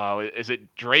is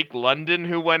it Drake London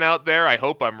who went out there? I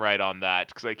hope I'm right on that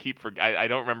because I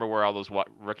don't remember where all those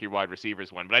rookie wide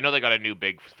receivers went, but I know they got a new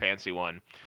big fancy one.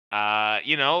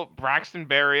 Braxton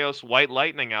Berrios, White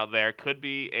Lightning out there could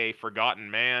be a forgotten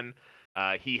man.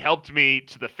 He helped me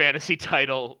to the fantasy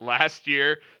title last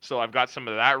year, so I've got some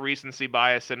of that recency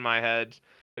bias in my head.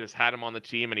 I just had him on the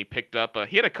team, and he picked up.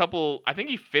 He had a couple. I think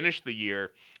he finished the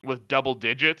year with double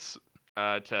digits.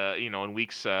 In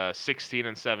weeks 16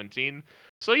 and 17.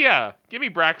 So yeah, give me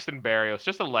Braxton Berrios,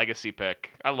 just a legacy pick.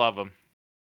 I love him.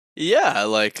 Yeah,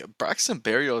 like Braxton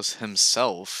Berrios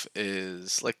himself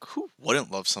is like, who wouldn't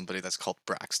love somebody that's called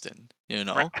Braxton? You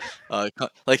know,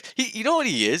 like you know what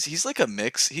he is? He's like a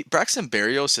mix. Braxton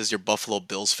Berrios is your Buffalo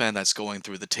Bills fan that's going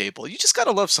through the table. You just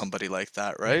gotta love somebody like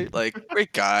that, right? Like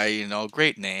great guy,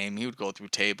 great name. He would go through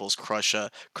tables, crush a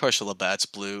Labatt's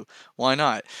Blue. Why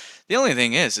not? The only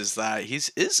thing is that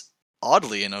is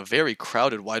oddly in a very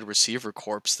crowded wide receiver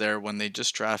corps there when they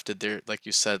just drafted their, like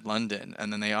you said, London,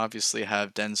 and then they obviously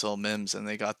have Denzel Mims, and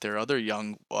they got their other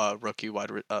young rookie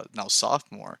now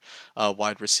sophomore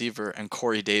wide receiver, and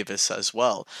Corey Davis as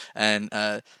well. And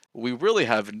we really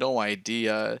have no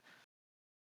idea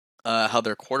how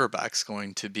their quarterback's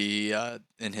going to be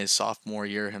in his sophomore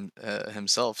year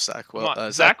himself. Come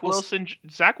on, Zach Wilson.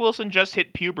 Zach Wilson just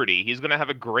hit puberty. He's gonna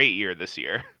have a great year this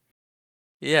year.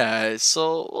 Yeah,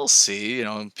 so we'll see.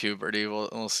 In puberty,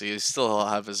 we'll see. He still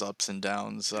have his ups and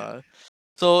downs.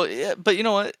 So yeah, but you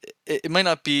know what? It might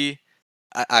not be.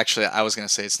 Actually, I was gonna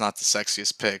say it's not the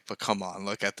sexiest pick, but come on,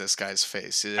 look at this guy's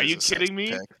face. It Are is you a sexy kidding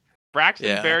me? pick. Braxton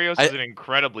Yeah, Berrios is an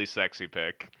incredibly sexy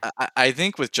pick. I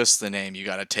think with just the name, you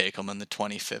gotta take him in the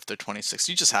 25th or 26th.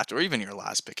 You just have to, or even your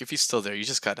last pick. If he's still there, you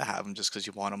just gotta have him just because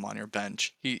you want him on your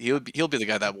bench. He'll be the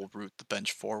guy that will root the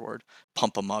bench forward,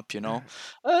 pump him up.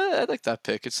 I like that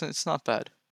pick. It's not bad.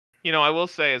 I will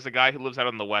say, as a guy who lives out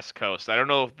on the West Coast, I don't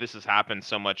know if this has happened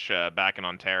so much back in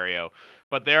Ontario,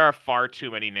 but there are far too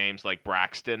many names like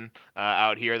Braxton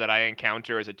out here that I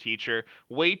encounter as a teacher.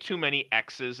 Way too many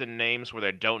X's in names where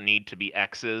there don't need to be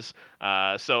X's.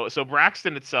 So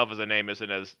Braxton itself as a name isn't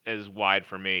as wide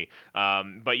for me.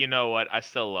 But you know what? I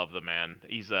still love the man.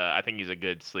 I think he's a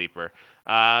good sleeper.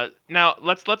 Now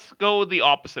let's go the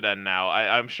opposite end now.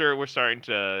 I'm sure we're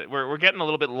getting a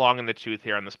little bit long in the tooth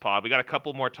here on this pod. We got a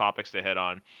couple more topics to hit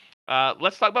on.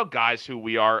 Let's talk about guys who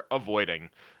we are avoiding,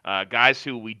 guys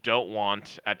who we don't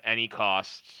want at any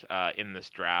cost in this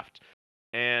draft.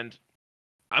 And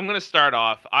I'm gonna start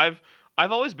off. I've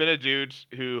always been a dude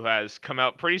who has come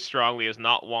out pretty strongly as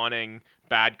not wanting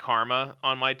bad karma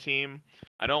on my team.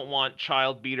 I don't want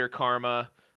child beater karma.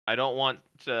 I don't want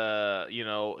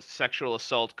sexual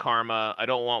assault karma. I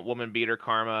don't want woman beater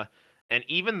karma. And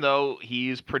even though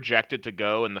he's projected to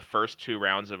go in the first two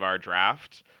rounds of our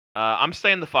draft, I'm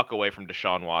staying the fuck away from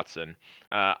Deshaun Watson.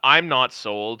 I'm not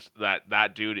sold that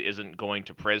that dude isn't going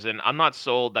to prison. I'm not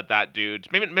sold that that dude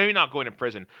maybe not going to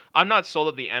prison. I'm not sold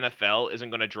that the NFL isn't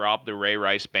going to drop the Ray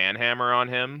Rice banhammer on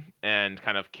him and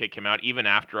kind of kick him out, even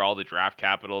after all the draft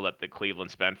capital that the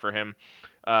Cleveland spent for him.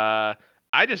 Uh,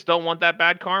 I just don't want that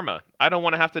bad karma. I don't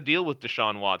want to have to deal with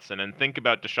Deshaun Watson and think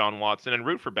about Deshaun Watson and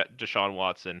root for Deshaun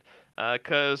Watson.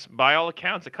 Because by all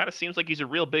accounts, it kind of seems like he's a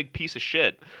real big piece of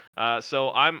shit.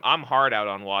 So I'm hard out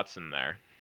on Watson there.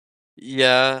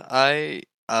 Yeah,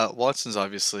 Watson's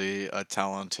obviously a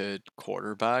talented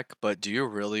quarterback, but do you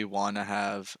really want to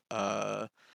have a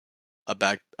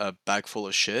bag full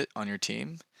of shit on your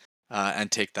team and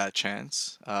take that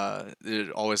chance?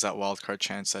 There's always that wild card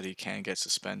chance that he can get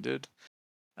suspended.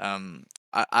 Um,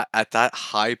 at that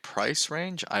high price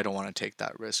range, I don't want to take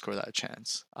that risk or that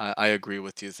chance. I agree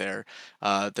with you there.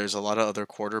 There's a lot of other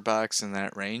quarterbacks in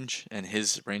that range and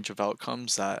his range of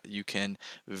outcomes that you can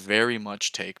very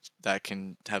much take that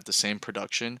can have the same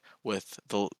production with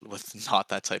not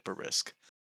that type of risk.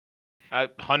 I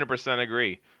 100%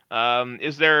 agree.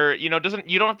 Is there, doesn't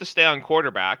you don't have to stay on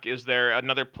quarterback? Is there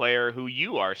another player who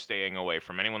you are staying away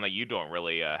from? Anyone that you don't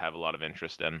really have a lot of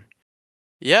interest in?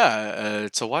 Yeah,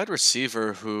 it's a wide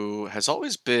receiver who has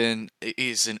always been,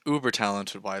 he's an uber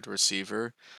talented wide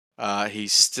receiver.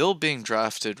 He's still being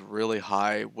drafted really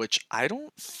high, which I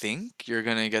don't think you're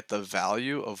going to get the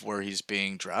value of where he's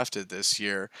being drafted this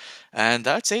year. And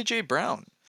that's AJ Brown.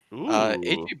 Ooh.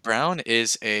 AJ Brown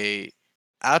is a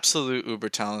absolute uber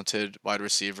talented wide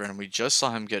receiver, and we just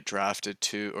saw him get traded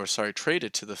to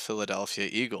the Philadelphia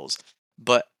Eagles.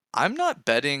 But I'm not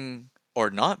betting or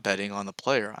not betting on the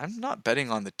player. I'm not betting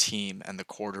on the team and the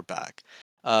quarterback.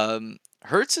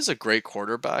 Hertz is a great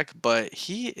quarterback, but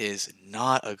he is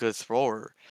not a good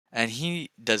thrower. And he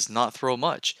does not throw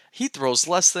much. He throws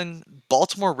less than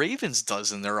Baltimore Ravens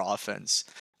does in their offense.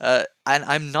 And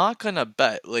I'm not gonna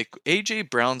bet like AJ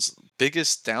Brown's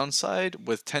biggest downside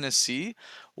with Tennessee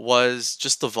was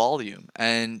just the volume.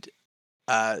 And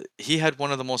he had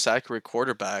one of the most accurate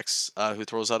quarterbacks who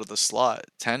throws out of the slot,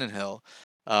 Tannehill,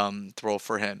 throw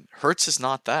for him. Hertz is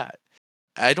not that.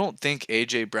 I don't think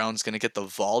AJ Brown's going to get the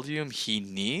volume he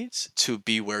needs to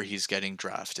be where he's getting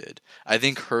drafted. I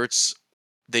think Hertz,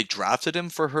 they drafted him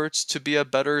for Hertz to be a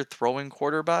better throwing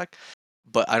quarterback,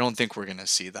 but I don't think we're going to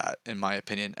see that, in my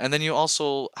opinion. And then you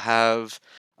also have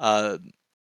uh,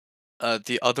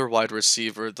 the other wide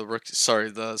receiver,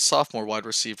 the sophomore wide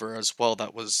receiver as well.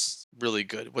 That was really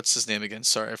good. What's his name again?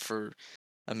 Sorry,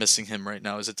 I'm missing him right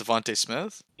now. Is it Devonte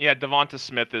Smith? Yeah, Devonta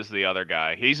Smith is the other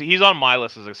guy. He's on my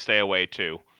list as a stay away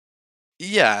too.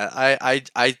 Yeah,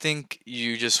 I think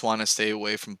you just want to stay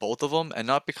away from both of them, and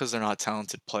not because they're not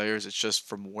talented players. It's just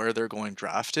from where they're going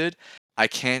drafted. I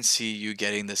can't see you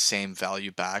getting the same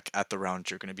value back at the round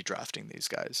you're going to be drafting these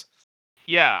guys.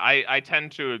 Yeah, I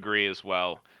tend to agree as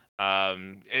well.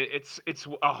 It's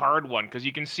a hard one because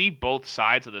you can see both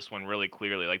sides of this one really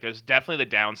clearly. Like, there's definitely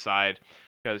the downside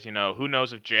because who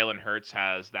knows if Jalen Hurts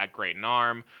has that great an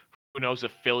arm? Who knows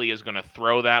if Philly is going to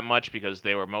throw that much because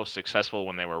they were most successful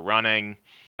when they were running?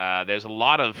 There's a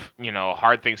lot of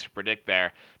hard things to predict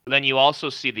there. But then you also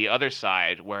see the other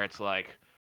side where it's like,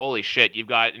 holy shit, you've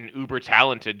got an uber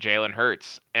talented Jalen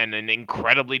Hurts and an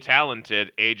incredibly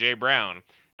talented AJ Brown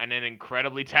and an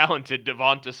incredibly talented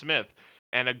Devonta Smith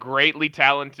and a greatly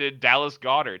talented Dallas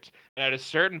Goedert. And at a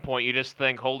certain point, you just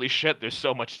think, holy shit, there's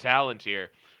so much talent here.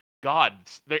 God,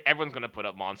 everyone's going to put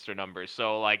up monster numbers.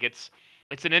 So, like, it's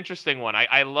an interesting one.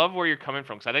 I love where you're coming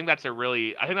from because I think that's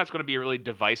going to be a really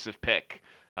divisive pick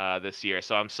this year.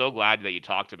 So I'm so glad that you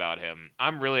talked about him.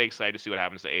 I'm really excited to see what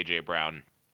happens to AJ Brown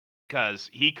because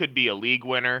he could be a league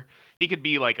winner. He could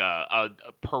be like a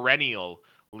perennial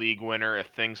league winner if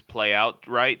things play out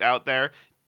right out there.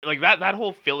 Like that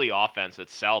whole Philly offense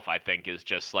itself, I think, is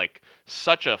just like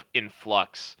such a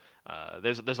influx.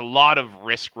 There's a lot of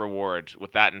risk reward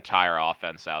with that entire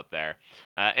offense out there.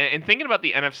 And thinking about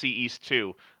the NFC East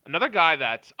too, another guy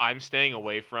that I'm staying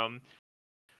away from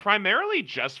primarily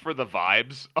just for the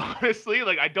vibes, honestly.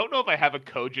 Like, I don't know if I have a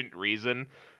cogent reason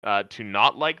to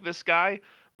not like this guy,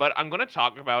 but I'm going to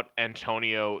talk about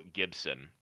Antonio Gibson.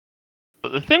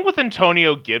 But the thing with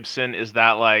Antonio Gibson is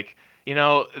that, like,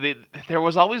 there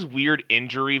was always weird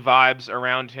injury vibes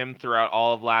around him throughout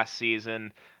all of last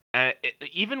season. And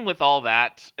even with all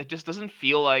that, it just doesn't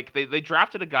feel like they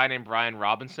drafted a guy named Brian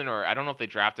Robinson, or I don't know if they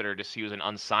drafted or just he was an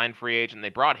unsigned free agent. They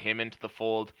brought him into the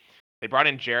fold. They brought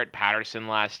in Jarrett Patterson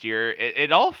last year.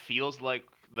 It all feels like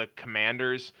the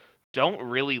Commanders don't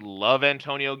really love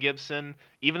Antonio Gibson,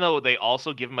 even though they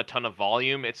also give him a ton of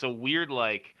volume. It's a weird,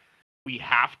 like, we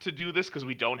have to do this because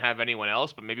we don't have anyone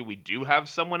else, but maybe we do have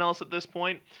someone else at this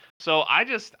point. So I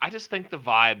just think the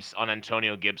vibes on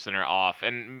Antonio Gibson are off,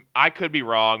 and I could be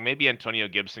wrong. Maybe Antonio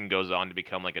Gibson goes on to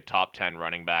become like a top 10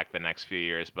 running back the next few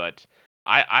years, but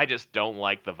I just don't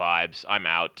like the vibes. I'm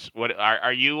out. What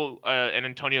are you an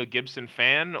Antonio Gibson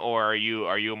fan, or are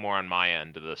you more on my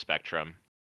end of the spectrum?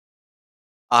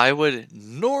 I would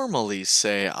normally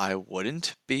say I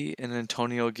wouldn't be an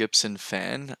Antonio Gibson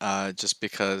fan, just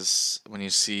because when you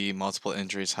see multiple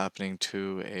injuries happening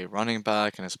to a running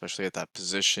back, and especially at that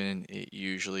position, it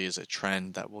usually is a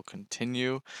trend that will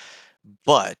continue.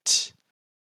 But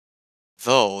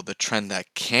though the trend that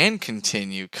can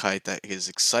continue, Kite, that is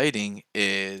exciting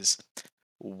is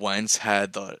Wentz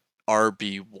had the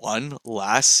RB1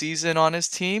 last season on his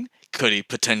team. Could he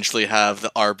potentially have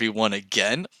the RB1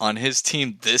 again on his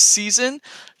team this season?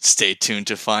 Stay tuned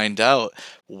to find out.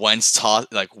 Wentz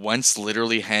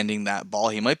literally handing that ball.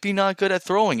 He might be not good at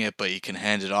throwing it, but he can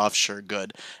hand it off sure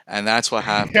good. And that's what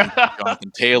happened to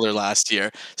Jonathan Taylor last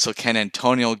year. So can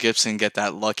Antonio Gibson get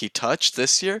that lucky touch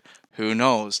this year? Who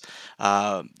knows?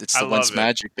 It's I the Wentz love it.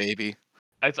 magic, baby.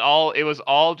 It was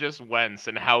all just Wentz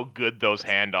and how good those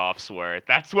handoffs were.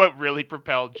 That's what really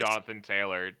propelled Jonathan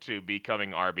Taylor to becoming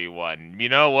RB1. You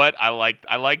know what? I like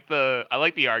the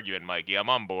argument, Mikey. I'm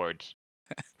on board.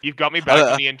 You've got me back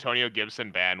on Uh, the Antonio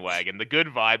Gibson bandwagon. The good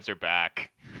vibes are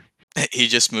back. He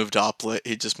just moved up.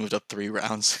 He just moved up 3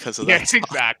 rounds because of Yeah, that talk.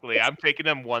 exactly. I'm taking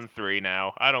him 1-3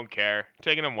 now. I don't care.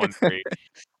 Taking him 1-3.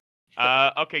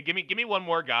 Okay, give me one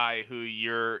more guy who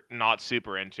you're not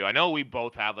super into. I know we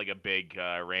both have like a big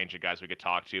range of guys we could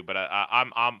talk to, but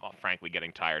I'm frankly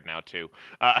getting tired now too.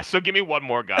 So give me one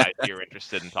more guy you're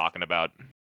interested in talking about.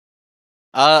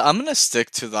 I'm gonna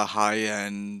stick to the high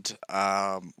end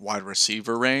wide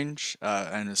receiver range,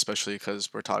 and especially because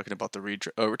we're talking about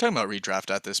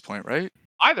redraft at this point, right?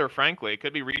 Either, frankly, it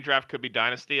could be redraft, could be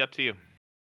dynasty, up to you.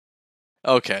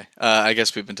 Okay, I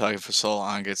guess we've been talking for so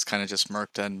long, it's kind of just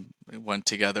merged and went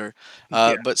together.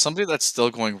 Yeah. But somebody that's still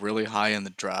going really high in the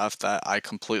draft that I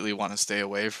completely want to stay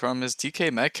away from is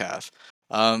DK Metcalf.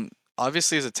 Um,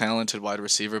 Obviously, he's a talented wide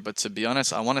receiver, but to be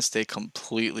honest, I want to stay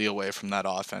completely away from that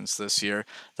offense this year.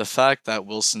 The fact that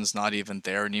Wilson's not even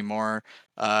there anymore,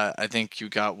 I think you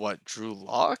got what, Drew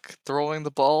Lock throwing the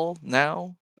ball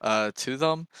now to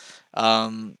them.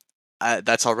 Um,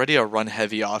 that's already a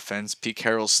run-heavy offense. Pete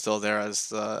Carroll's still there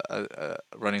as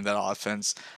running that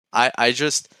offense. I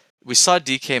just we saw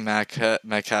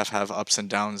Metcalf have ups and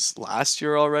downs last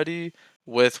year already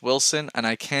with Wilson, and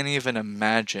I can't even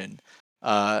imagine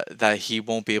that he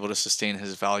won't be able to sustain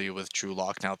his value with Drew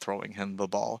Lock now throwing him the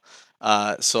ball.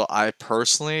 So I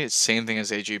personally, same thing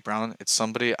as AJ Brown. It's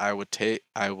somebody I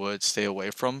would stay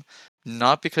away from,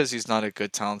 not because he's not a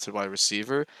good talented wide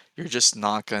receiver. You're just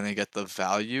not going to get the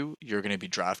value you're going to be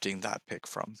drafting that pick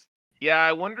from. Yeah,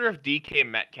 I wonder if DK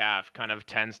Metcalf kind of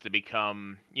tends to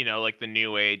become, like the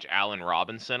new age Allen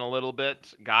Robinson a little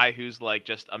bit. Guy who's like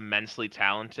just immensely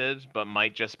talented, but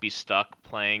might just be stuck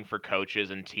playing for coaches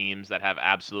and teams that have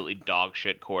absolutely dog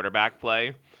shit quarterback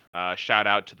play. Shout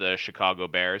out to the Chicago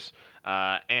Bears.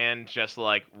 And just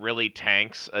like really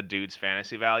tanks a dude's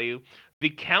fantasy value. The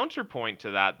counterpoint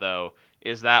to that, though,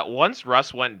 is that once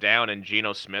Russ went down and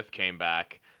Geno Smith came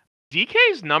back,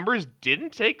 DK's numbers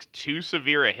didn't take too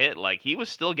severe a hit. Like he was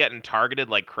still getting targeted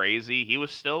like crazy. He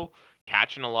was still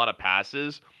catching a lot of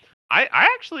passes. I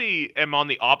actually am on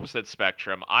the opposite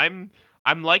spectrum. I'm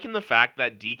liking the fact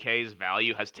that DK's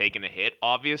value has taken a hit,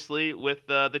 obviously, with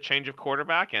the change of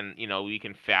quarterback, and we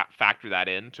can factor that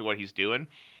into what he's doing.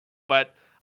 But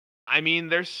I mean,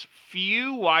 there's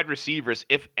few wide receivers,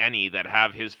 if any, that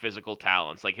have his physical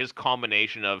talents, like his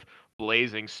combination of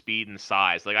blazing speed and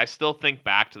size. Like I still think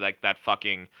back to like that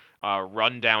fucking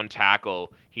rundown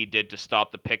tackle he did to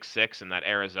stop the pick six in that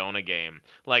Arizona game.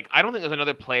 Like I don't think there's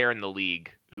another player in the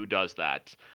league who does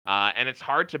that. And it's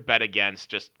hard to bet against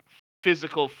just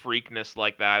physical freakness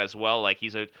like that as well. Like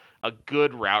he's a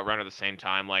good route runner at the same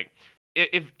time. Like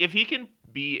if he can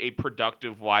be a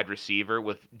productive wide receiver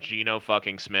with Geno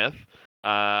fucking Smith,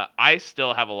 I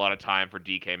still have a lot of time for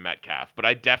DK Metcalf, but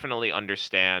I definitely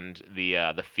understand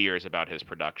the fears about his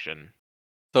production.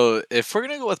 So if we're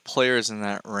gonna go with players in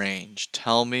that range,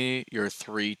 tell me your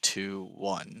 3, 2,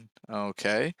 1.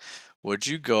 Okay. Would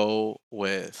you go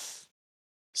with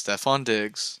Stephon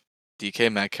Diggs,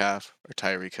 DK Metcalf, or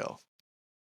Tyreek Hill?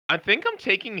 I think I'm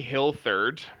taking Hill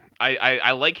third.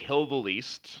 I like Hill the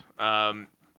least.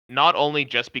 Not only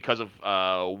just because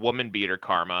of woman beater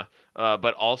karma,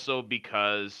 but also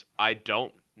because I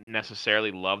don't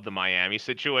necessarily love the Miami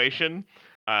situation.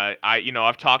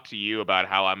 I've talked to you about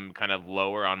how I'm kind of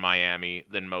lower on Miami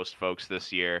than most folks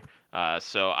this year.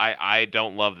 So I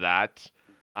don't love that.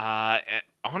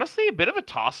 Honestly, a bit of a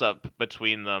toss up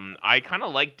between them. I kind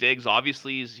of like Diggs.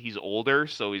 Obviously, he's older,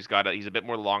 so he's a bit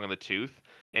more long in the tooth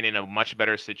and in a much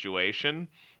better situation.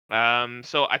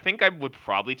 So I think I would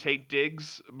probably take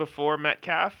Diggs before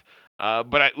Metcalf.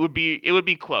 But it would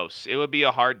be close. It would be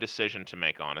a hard decision to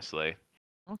make, honestly.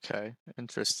 Okay,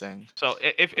 interesting. So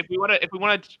if we want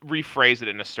to rephrase it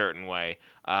in a certain way,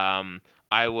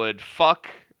 I would fuck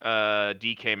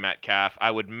DK Metcalf.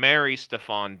 I would marry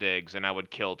Stephon Diggs, and I would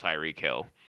kill Tyreek Hill.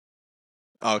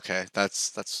 Okay,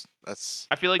 that's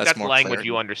I feel like that's that's more language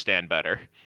you clarity. understand better.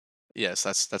 Yes,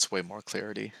 that's way more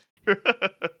clarity.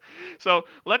 So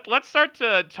let's start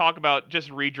to talk about just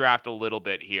redraft a little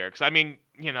bit here, because I mean,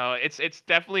 it's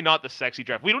definitely not the sexy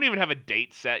draft. We don't even have a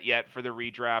date set yet for the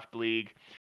redraft league,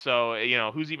 so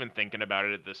who's even thinking about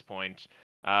it at this point?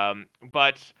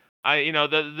 But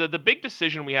the big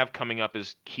decision we have coming up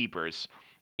is keepers.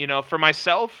 For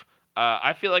myself,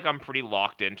 I feel like I'm pretty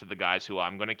locked into the guys who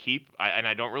I'm going to keep, and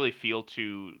I don't really feel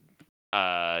too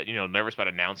nervous about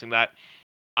announcing that.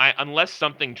 Unless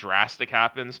something drastic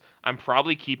happens, I'm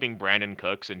probably keeping Brandon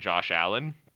Cooks and Josh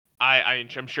Allen.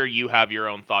 I'm sure you have your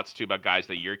own thoughts too about guys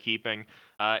that you're keeping.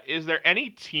 Is there any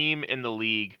team in the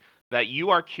league that you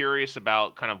are curious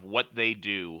about, kind of what they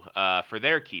do for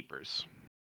their keepers?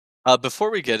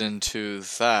 Before we get into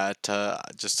that,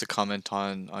 just to comment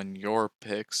on your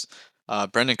picks,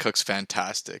 Brendan Cook's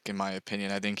fantastic in my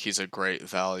opinion. I think he's a great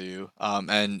value.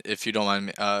 And if you don't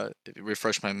mind,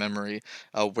 refresh my memory,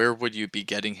 where would you be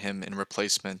getting him in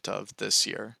replacement of this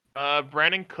year?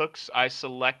 Brandon Cooks, I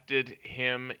selected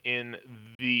him in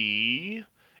the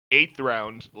 8th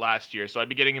round last year, so I'd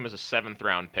be getting him as a 7th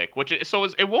round pick,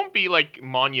 it won't be like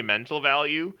monumental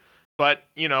value, but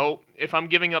if I'm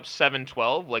giving up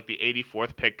 7-12, like the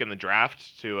 84th pick in the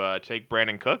draft to take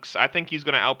Brandon Cooks, I think he's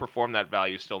going to outperform that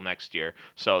value still next year.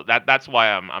 So that's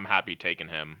why I'm happy taking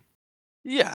him.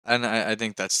 Yeah, and I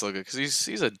think that's still good because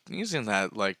he's in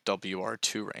that like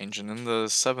WR2 range, and in the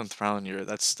 7th round year,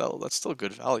 that's still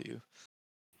good value.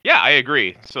 Yeah, I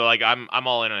agree. So like I'm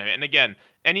all in on it. And again,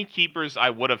 any keepers I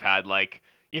would have had, like,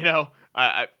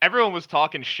 everyone was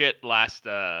talking shit last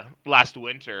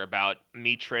winter about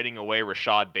me trading away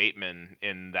Rashad Bateman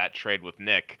in that trade with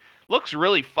Nick. Looks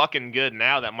really fucking good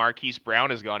now that Marquise Brown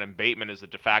is gone and Bateman is the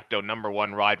de facto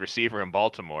 #1 wide receiver in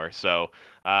Baltimore. So,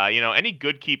 any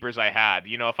good keepers I had,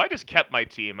 if I just kept my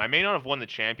team, I may not have won the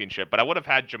championship, but I would have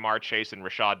had Jamar Chase and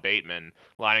Rashad Bateman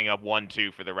lining up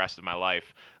 1-2 for the rest of my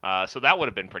life. So that would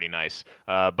have been pretty nice.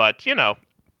 But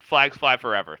flags fly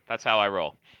forever. That's how I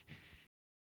roll.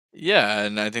 Yeah,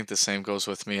 and I think the same goes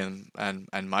with me and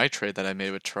my trade that I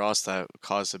made with Taras that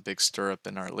caused a big stir up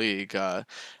in our league.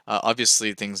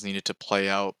 Obviously, things needed to play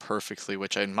out perfectly,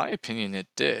 which in my opinion it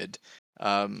did.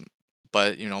 Um,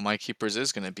 but my keepers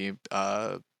is going to be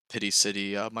Pity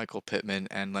City, Michael Pittman,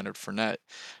 and Leonard Fournette.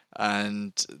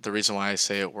 And the reason why I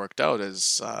say it worked out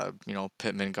is,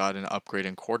 Pittman got an upgrade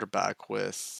in quarterback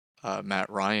with Matt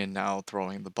Ryan now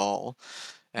throwing the ball.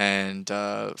 And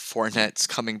Fournette's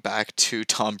coming back to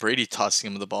Tom Brady tossing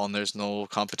him the ball, and there's no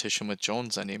competition with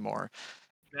Jones anymore.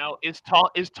 Now, is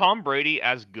Tom Brady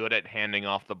as good at handing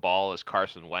off the ball as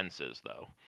Carson Wentz is, though?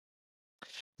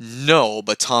 No,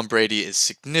 but Tom Brady is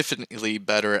significantly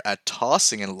better at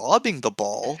tossing and lobbing the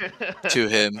ball to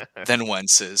him than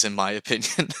Wentz is, in my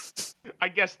opinion. I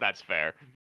guess that's fair.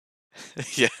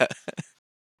 Yeah.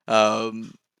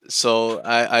 Um, so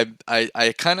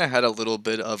I kind of had a little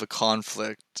bit of a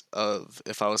conflict of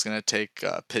if I was gonna take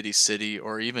Pity City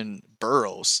or even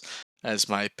Burrows as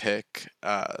my pick.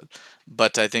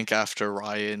 But I think after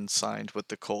Ryan signed with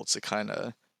the Colts, it kind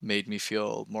of made me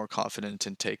feel more confident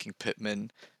in taking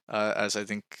Pittman, as I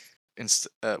think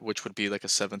which would be like a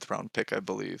 7th round pick, I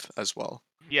believe, as well.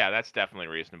 Yeah, that's definitely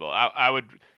reasonable. I would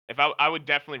if I would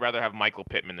definitely rather have Michael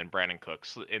Pittman than Brandon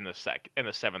Cooks in the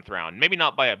 7th round. Maybe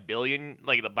not by a billion,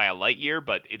 like by a light year,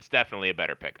 but it's definitely a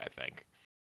better pick, I think.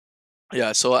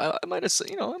 Yeah, so I might have,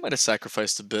 I might have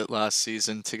sacrificed a bit last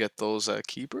season to get those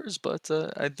keepers, but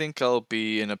I think I'll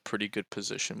be in a pretty good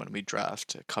position when we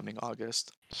draft coming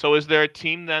August. So is there a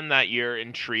team then that you're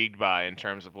intrigued by in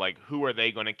terms of like who are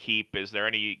they going to keep? Is there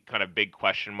any kind of big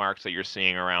question marks that you're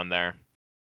seeing around there?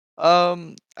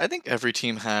 I think every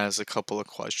team has a couple of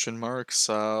question marks.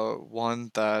 One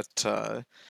that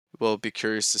we'll be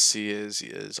curious to see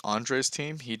is Andre's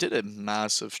team. He did a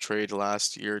massive trade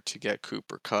last year to get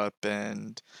Cooper Cup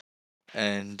and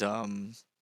Yeah.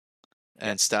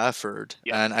 and Stafford.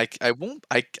 Yep. And I won't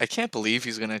I can't believe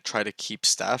he's gonna try to keep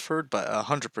Stafford, but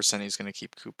 100% he's gonna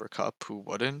keep Cooper Cup. Who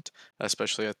wouldn't?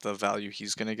 Especially at the value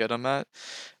he's gonna get him at.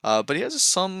 But he has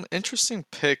some interesting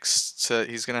picks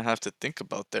he's gonna have to think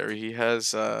about there. He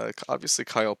has obviously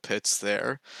Kyle Pitts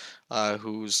there,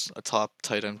 who's a top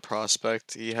tight end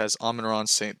prospect. He has Amon-Ra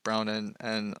St. Brown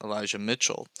and Elijah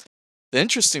Mitchell. The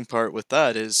interesting part with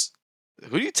that is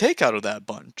who do you take out of that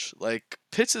bunch? Like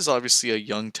Pitts is obviously a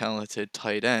young, talented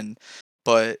tight end,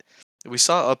 but we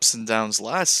saw ups and downs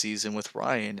last season with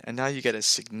Ryan, and now you get a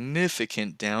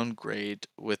significant downgrade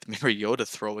with Mariota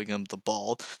throwing him the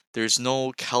ball. There's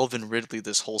no Calvin Ridley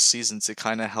this whole season to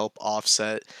kind of help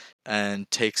offset and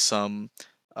take some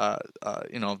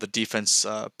the defense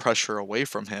pressure away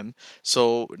from him.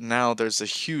 So now there's a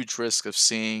huge risk of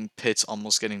seeing Pitts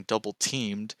almost getting double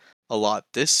teamed a lot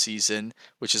this season,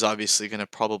 which is obviously going to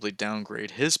probably downgrade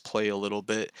his play a little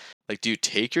bit. Like, do you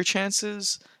take your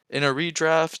chances in a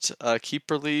redraft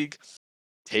keeper league,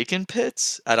 taking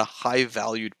Pitts at a high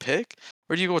valued pick?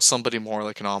 Or do you go with somebody more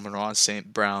like an Amon-Ra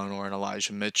St. Brown or an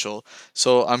Elijah Mitchell?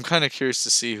 So I'm kind of curious to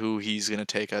see who he's going to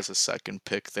take as a second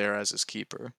pick there as his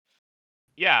keeper.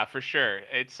 Yeah, for sure.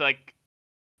 It's like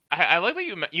I like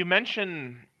that you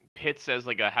mentioned Pitts as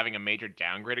like having a major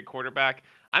downgrade at quarterback.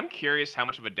 I'm curious how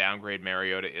much of a downgrade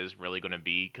Mariota is really going to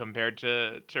be compared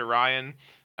to Ryan,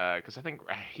 because I think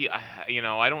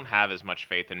I don't have as much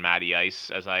faith in Matty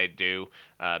Ice as I do.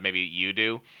 Maybe you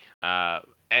do.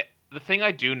 The thing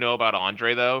I do know about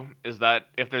Andre though is that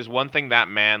if there's one thing that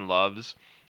man loves,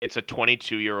 it's a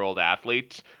 22-year-old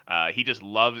athlete. He just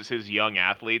loves his young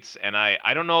athletes, and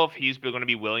I don't know if he's going to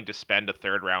be willing to spend a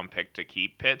 3rd round pick to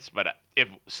keep Pitts, but if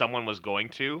someone was going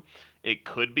to, it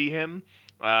could be him.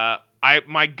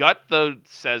 My gut though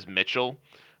says Mitchell.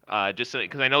 just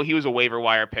because I know he was a waiver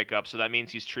wire pickup, so that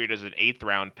means he's treated as an 8th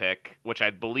round pick, which I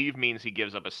believe means he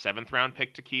gives up a 7th round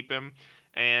pick to keep him.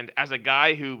 And as a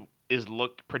guy who is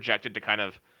looked projected to kind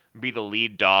of be the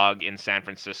lead dog in San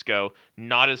Francisco,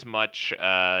 not as much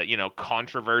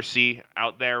controversy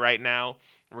out there right now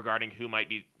regarding who might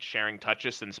be sharing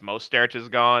touches since Mostert is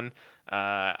gone.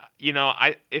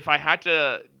 I if I had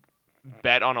to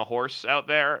bet on a horse out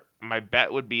there, my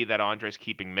bet would be that Andre's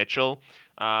keeping Mitchell.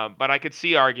 But I could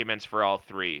see arguments for all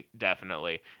three,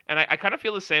 definitely. And I kind of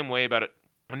feel the same way about it.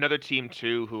 Another team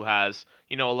too who has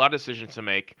a lot of decisions to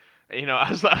make. I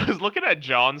was looking at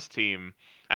John's team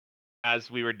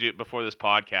as we were before this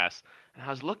podcast, and I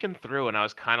was looking through, and I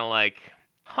was kind of like,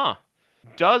 huh,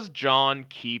 does John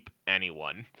keep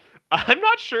anyone? I'm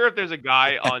not sure if there's a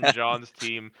guy on John's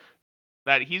team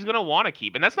that he's gonna want to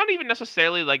keep, and that's not even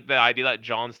necessarily like the idea that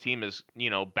John's team is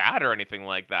bad or anything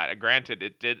like that. Granted,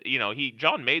 it did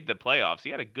John made the playoffs. He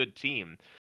had a good team,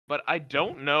 but I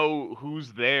don't know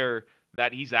who's there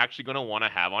that he's actually gonna want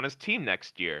to have on his team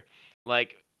next year.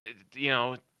 Like you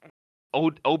know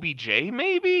OBJ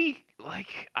maybe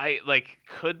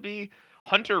could be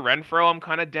Hunter Renfro. I'm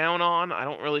kind of down on. I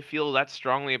don't really feel that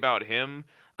strongly about him.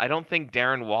 I don't think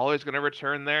Darren Waller is going to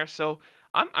return there. So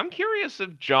I'm curious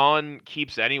if John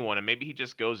keeps anyone, and maybe he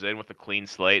just goes in with a clean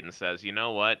slate and says, you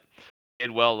know what,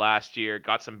 did well last year,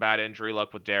 got some bad injury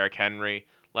luck with Derrick Henry.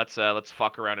 Let's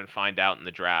fuck around and find out in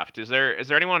the draft. Is there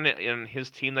anyone in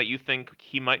his team that you think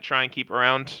he might try and keep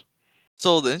around?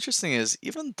 So the interesting is,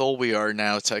 even though we are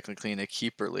now technically in a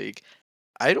keeper league,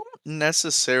 I don't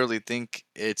necessarily think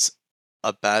it's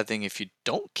a bad thing if you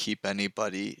don't keep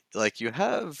anybody. Like you're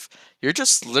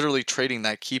just literally trading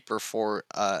that keeper for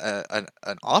an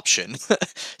option,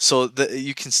 so that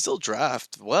you can still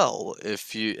draft well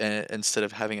if instead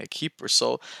of having a keeper.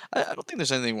 So I don't think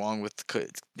there's anything wrong with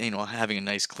having a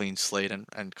nice clean slate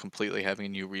and completely having a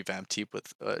new revamped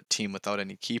team without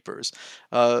any keepers.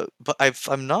 But if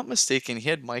I'm not mistaken, he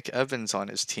had Mike Evans on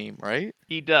his team, right?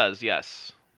 He does,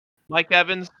 yes. Mike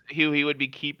Evans, who he would be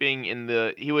keeping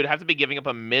he would have to be giving up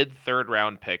a mid 3rd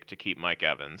round pick to keep Mike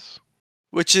Evans.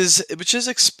 Which is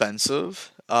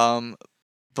expensive.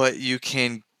 But you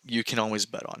can always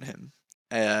bet on him.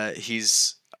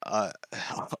 He's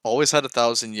always had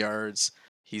 1,000 yards.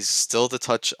 He's still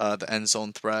the end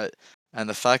zone threat, and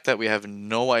the fact that we have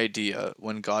no idea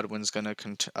when Godwin's gonna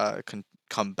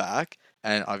come back,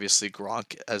 and obviously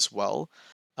Gronk as well.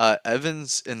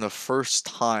 Evans, in the first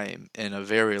time in a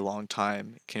very long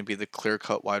time, can be the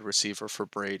clear-cut wide receiver for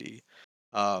Brady,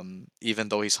 even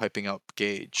though he's hyping up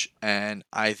Gage, and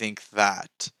I think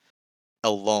that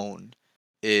alone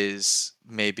is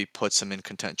maybe puts him in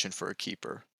contention for a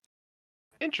keeper.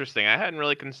 Interesting. I hadn't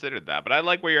really considered that, but I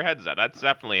like where your head's at. That's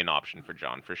definitely an option for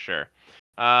John for sure.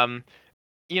 Um,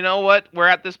 you know what? We're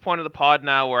at this point of the pod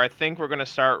now where I think we're gonna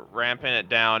start ramping it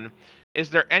down. Is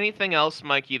there anything else,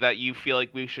 Mikey, that you feel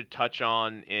like we should touch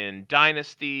on in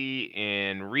Dynasty,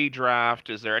 in Redraft?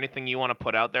 Is there anything you want to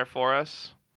put out there for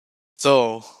us?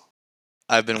 So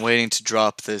I've been waiting to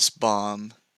drop this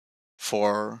bomb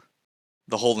for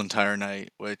the whole entire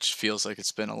night, which feels like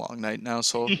it's been a long night now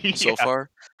so Yeah. far.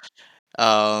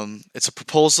 It's a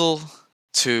proposal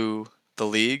to the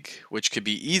league, which could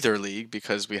be either league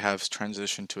because we have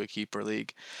transitioned to a keeper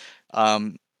league.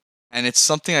 Um, and it's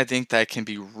something I think that can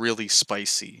be really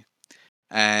spicy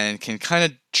and can kind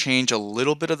of change a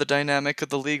little bit of the dynamic of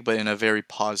the league, but in a very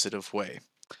positive way.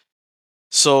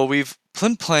 So we've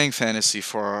been playing fantasy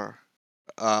for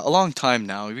a long time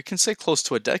now. We can say close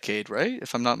to a decade, right?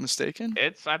 If I'm not mistaken.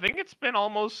 I think it's been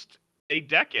almost a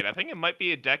decade. I think it might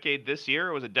be a decade this year.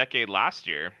 It was a decade last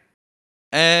year.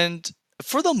 And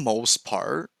for the most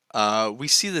part, we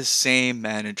see the same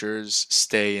managers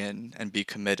stay in and be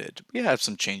committed. We have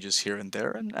some changes here and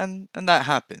there, and that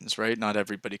happens, right? Not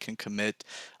everybody can commit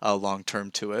long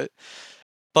term to it.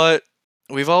 But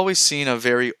we've always seen a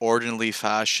very orderly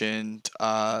fashioned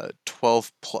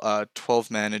 12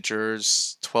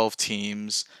 managers, 12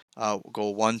 teams, go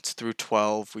 1 through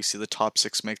 12. We see the top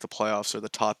 6 make the playoffs or the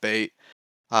top 8.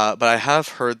 But I have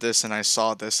heard this and I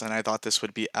saw this, and I thought this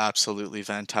would be absolutely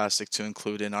fantastic to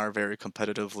include in our very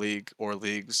competitive league or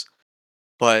leagues.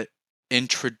 But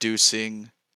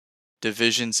introducing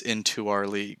divisions into our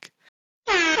league.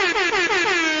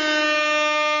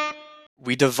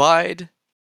 We divide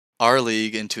our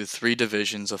league into 3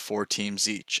 divisions of 4 teams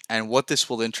each, and what this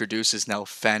will introduce is now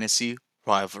fantasy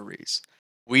rivalries.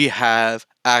 We have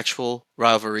actual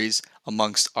rivalries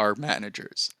amongst our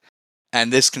managers,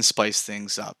 and this can spice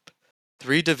things up.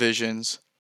 3 divisions,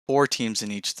 4 teams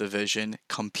in each division,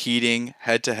 competing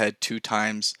head to head 2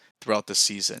 times throughout the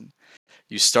season.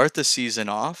 You start the season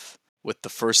off with the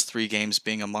first 3 games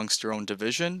being amongst your own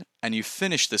division, and you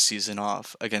finish the season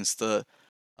off against the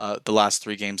last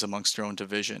 3 games amongst your own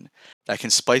division. That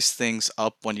can spice things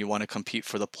up when you want to compete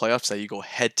for the playoffs, that you go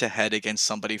head to head against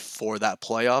somebody for that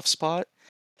playoff spot.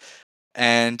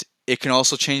 And it can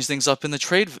also change things up in the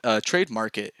trade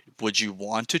market. Would you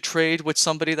want to trade with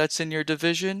somebody that's in your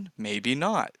division? Maybe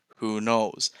not. Who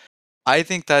knows? I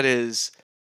think that is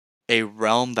a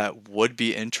realm that would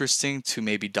be interesting to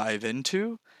maybe dive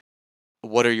into.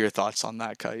 What are your thoughts on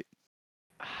that, Kite?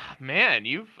 Man,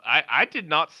 I did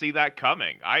not see that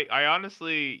coming. I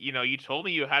honestly, you told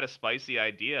me you had a spicy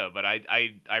idea, but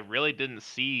I really didn't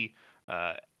see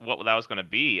what that was going to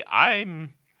be.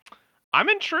 I'm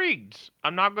intrigued.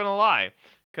 I'm not gonna lie,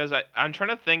 because I'm trying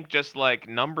to think just like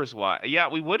numbers wise. Yeah,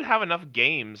 we would have enough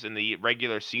games in the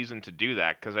regular season to do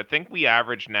that, because I think we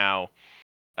average now,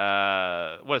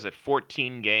 what is it,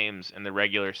 14 games in the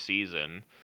regular season.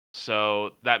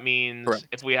 So that means Correct.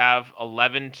 if we have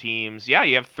 11 teams, yeah,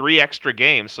 you have 3 extra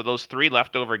games. So those 3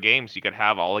 leftover games you could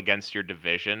have all against your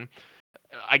division.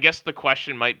 I guess the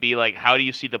question might be like, how do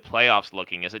you see the playoffs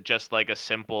looking? Is it just like a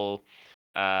simple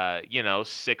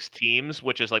 6 teams,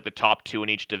 which is like the top 2 in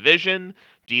each division?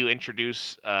 Do you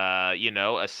introduce a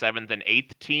 7th and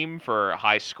 8th team for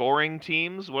high scoring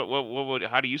teams?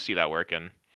 How do you see that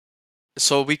working?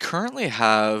 So we currently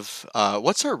have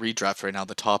what's our redraft right now?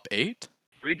 The top 8?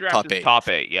 Redraft Top is 8. top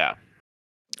 8, yeah.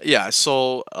 Yeah,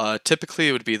 so typically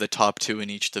it would be the top 2 in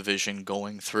each division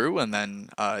going through, and then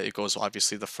it goes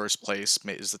obviously the first place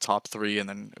is the top 3, and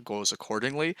then it goes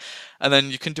accordingly. And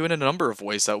then you can do it in a number of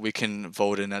ways that we can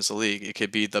vote in as a league. It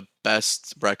could be the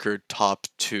best record top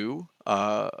 2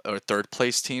 or third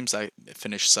place teams that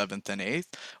finish 7th and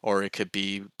 8th, or it could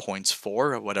be points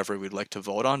for, whatever we'd like to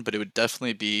vote on. But it would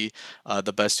definitely be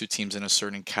the best 2 teams in a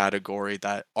certain category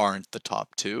that aren't the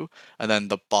top 2, and then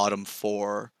the bottom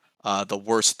 4, the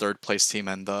worst third place team,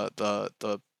 and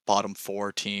the bottom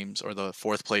 4 teams or the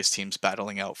fourth place teams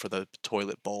battling out for the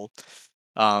toilet bowl.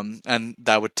 And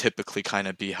that would typically kind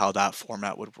of be how that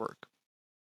format would work.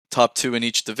 Top 2 in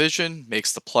each division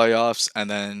makes the playoffs, and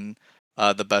then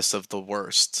the best of the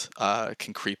worst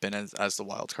can creep in as the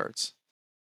wild cards.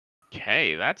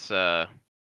 Okay, that's a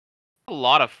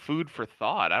lot of food for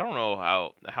thought. I don't know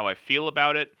how I feel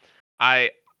about it. I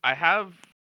I have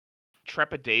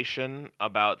trepidation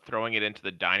about throwing it into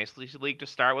the Dynasty League to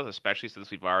start with, especially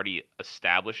since we've already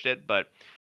established it. But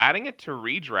adding it to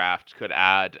redraft could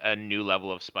add a new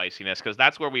level of spiciness, because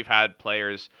that's where we've had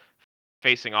players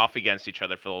facing off against each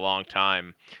other for a long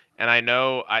time. And I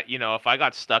know, if I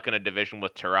got stuck in a division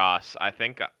with Taras, I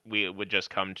think we would just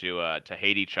come to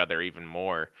hate each other even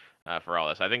more for all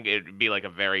this. I think it'd be like a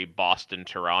very Boston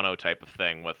Toronto type of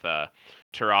thing, with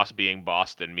Taras being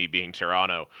Boston, me being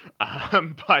Toronto.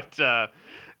 But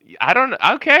I don't.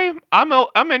 Okay,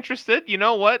 I'm interested. You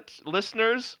know what,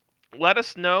 listeners? Let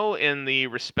us know in the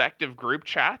respective group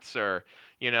chats, or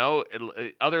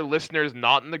other listeners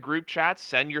not in the group chat.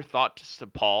 Send your thoughts to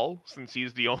Paul, since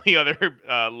he's the only other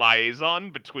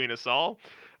liaison between us all.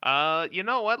 You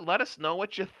know what? Let us know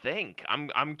what you think.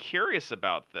 I'm curious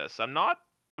about this. I'm not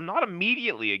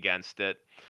immediately against it.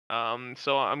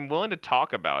 So I'm willing to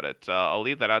talk about it. I'll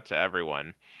leave that out to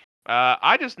everyone.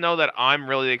 I just know that I'm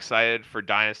really excited for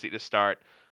Dynasty to start.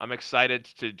 I'm excited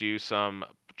to do some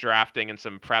drafting and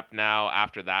some prep now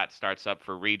after that starts up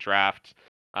for redraft.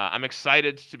 I'm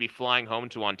excited to be flying home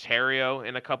to Ontario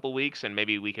in a couple weeks, and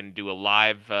maybe we can do a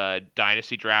live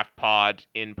Dynasty draft pod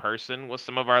in person with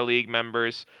some of our league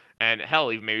members, and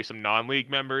hell, even maybe some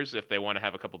non-league members if they want to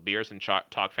have a couple beers and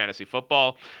talk fantasy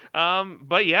football.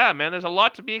 But yeah, man, there's a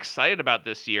lot to be excited about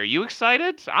this year. You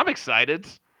excited? I'm excited.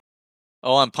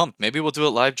 Oh, I'm pumped. Maybe we'll do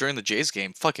it live during the Jays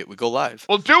game. Fuck it, we go live.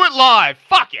 We'll do it live.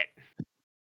 Fuck it.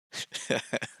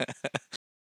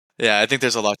 Yeah, I think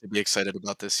there's a lot to be excited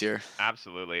about this year.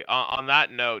 Absolutely. On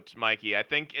that note, Mikey, I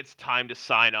think it's time to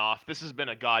sign off. This has been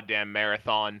a goddamn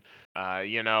marathon.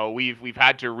 We've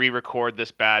had to re-record this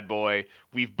bad boy.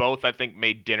 We've both, I think,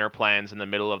 made dinner plans in the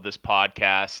middle of this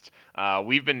podcast.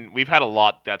 We've had a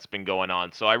lot that's been going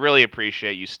on, so I really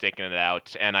appreciate you sticking it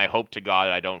out, and I hope to God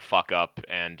I don't fuck up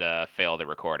and fail the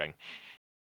recording.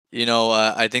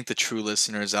 I think the true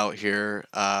listeners out here,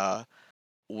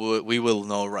 we will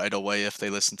know right away if they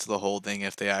listen to the whole thing,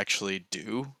 if they actually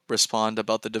do respond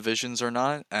about the divisions or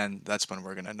not, and that's when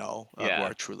we're gonna know who Yeah.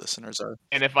 our true listeners are.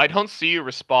 And if I don't see you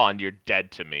respond, you're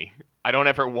dead to me. I don't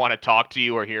ever want to talk to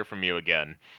you or hear from you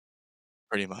again.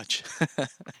 Pretty much.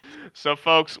 So,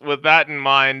 folks, with that in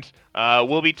mind,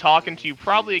 we'll be talking to you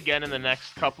probably again in the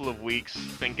next couple of weeks,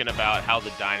 thinking about how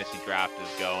the Dynasty Draft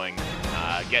is going,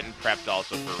 getting prepped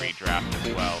also for redraft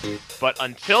as well. But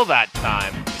until that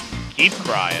time, Keep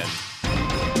crying.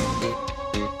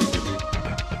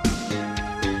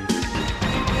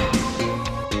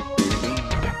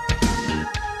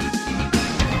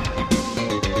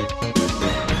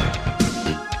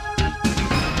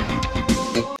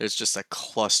 There's just a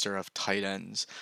cluster of tight ends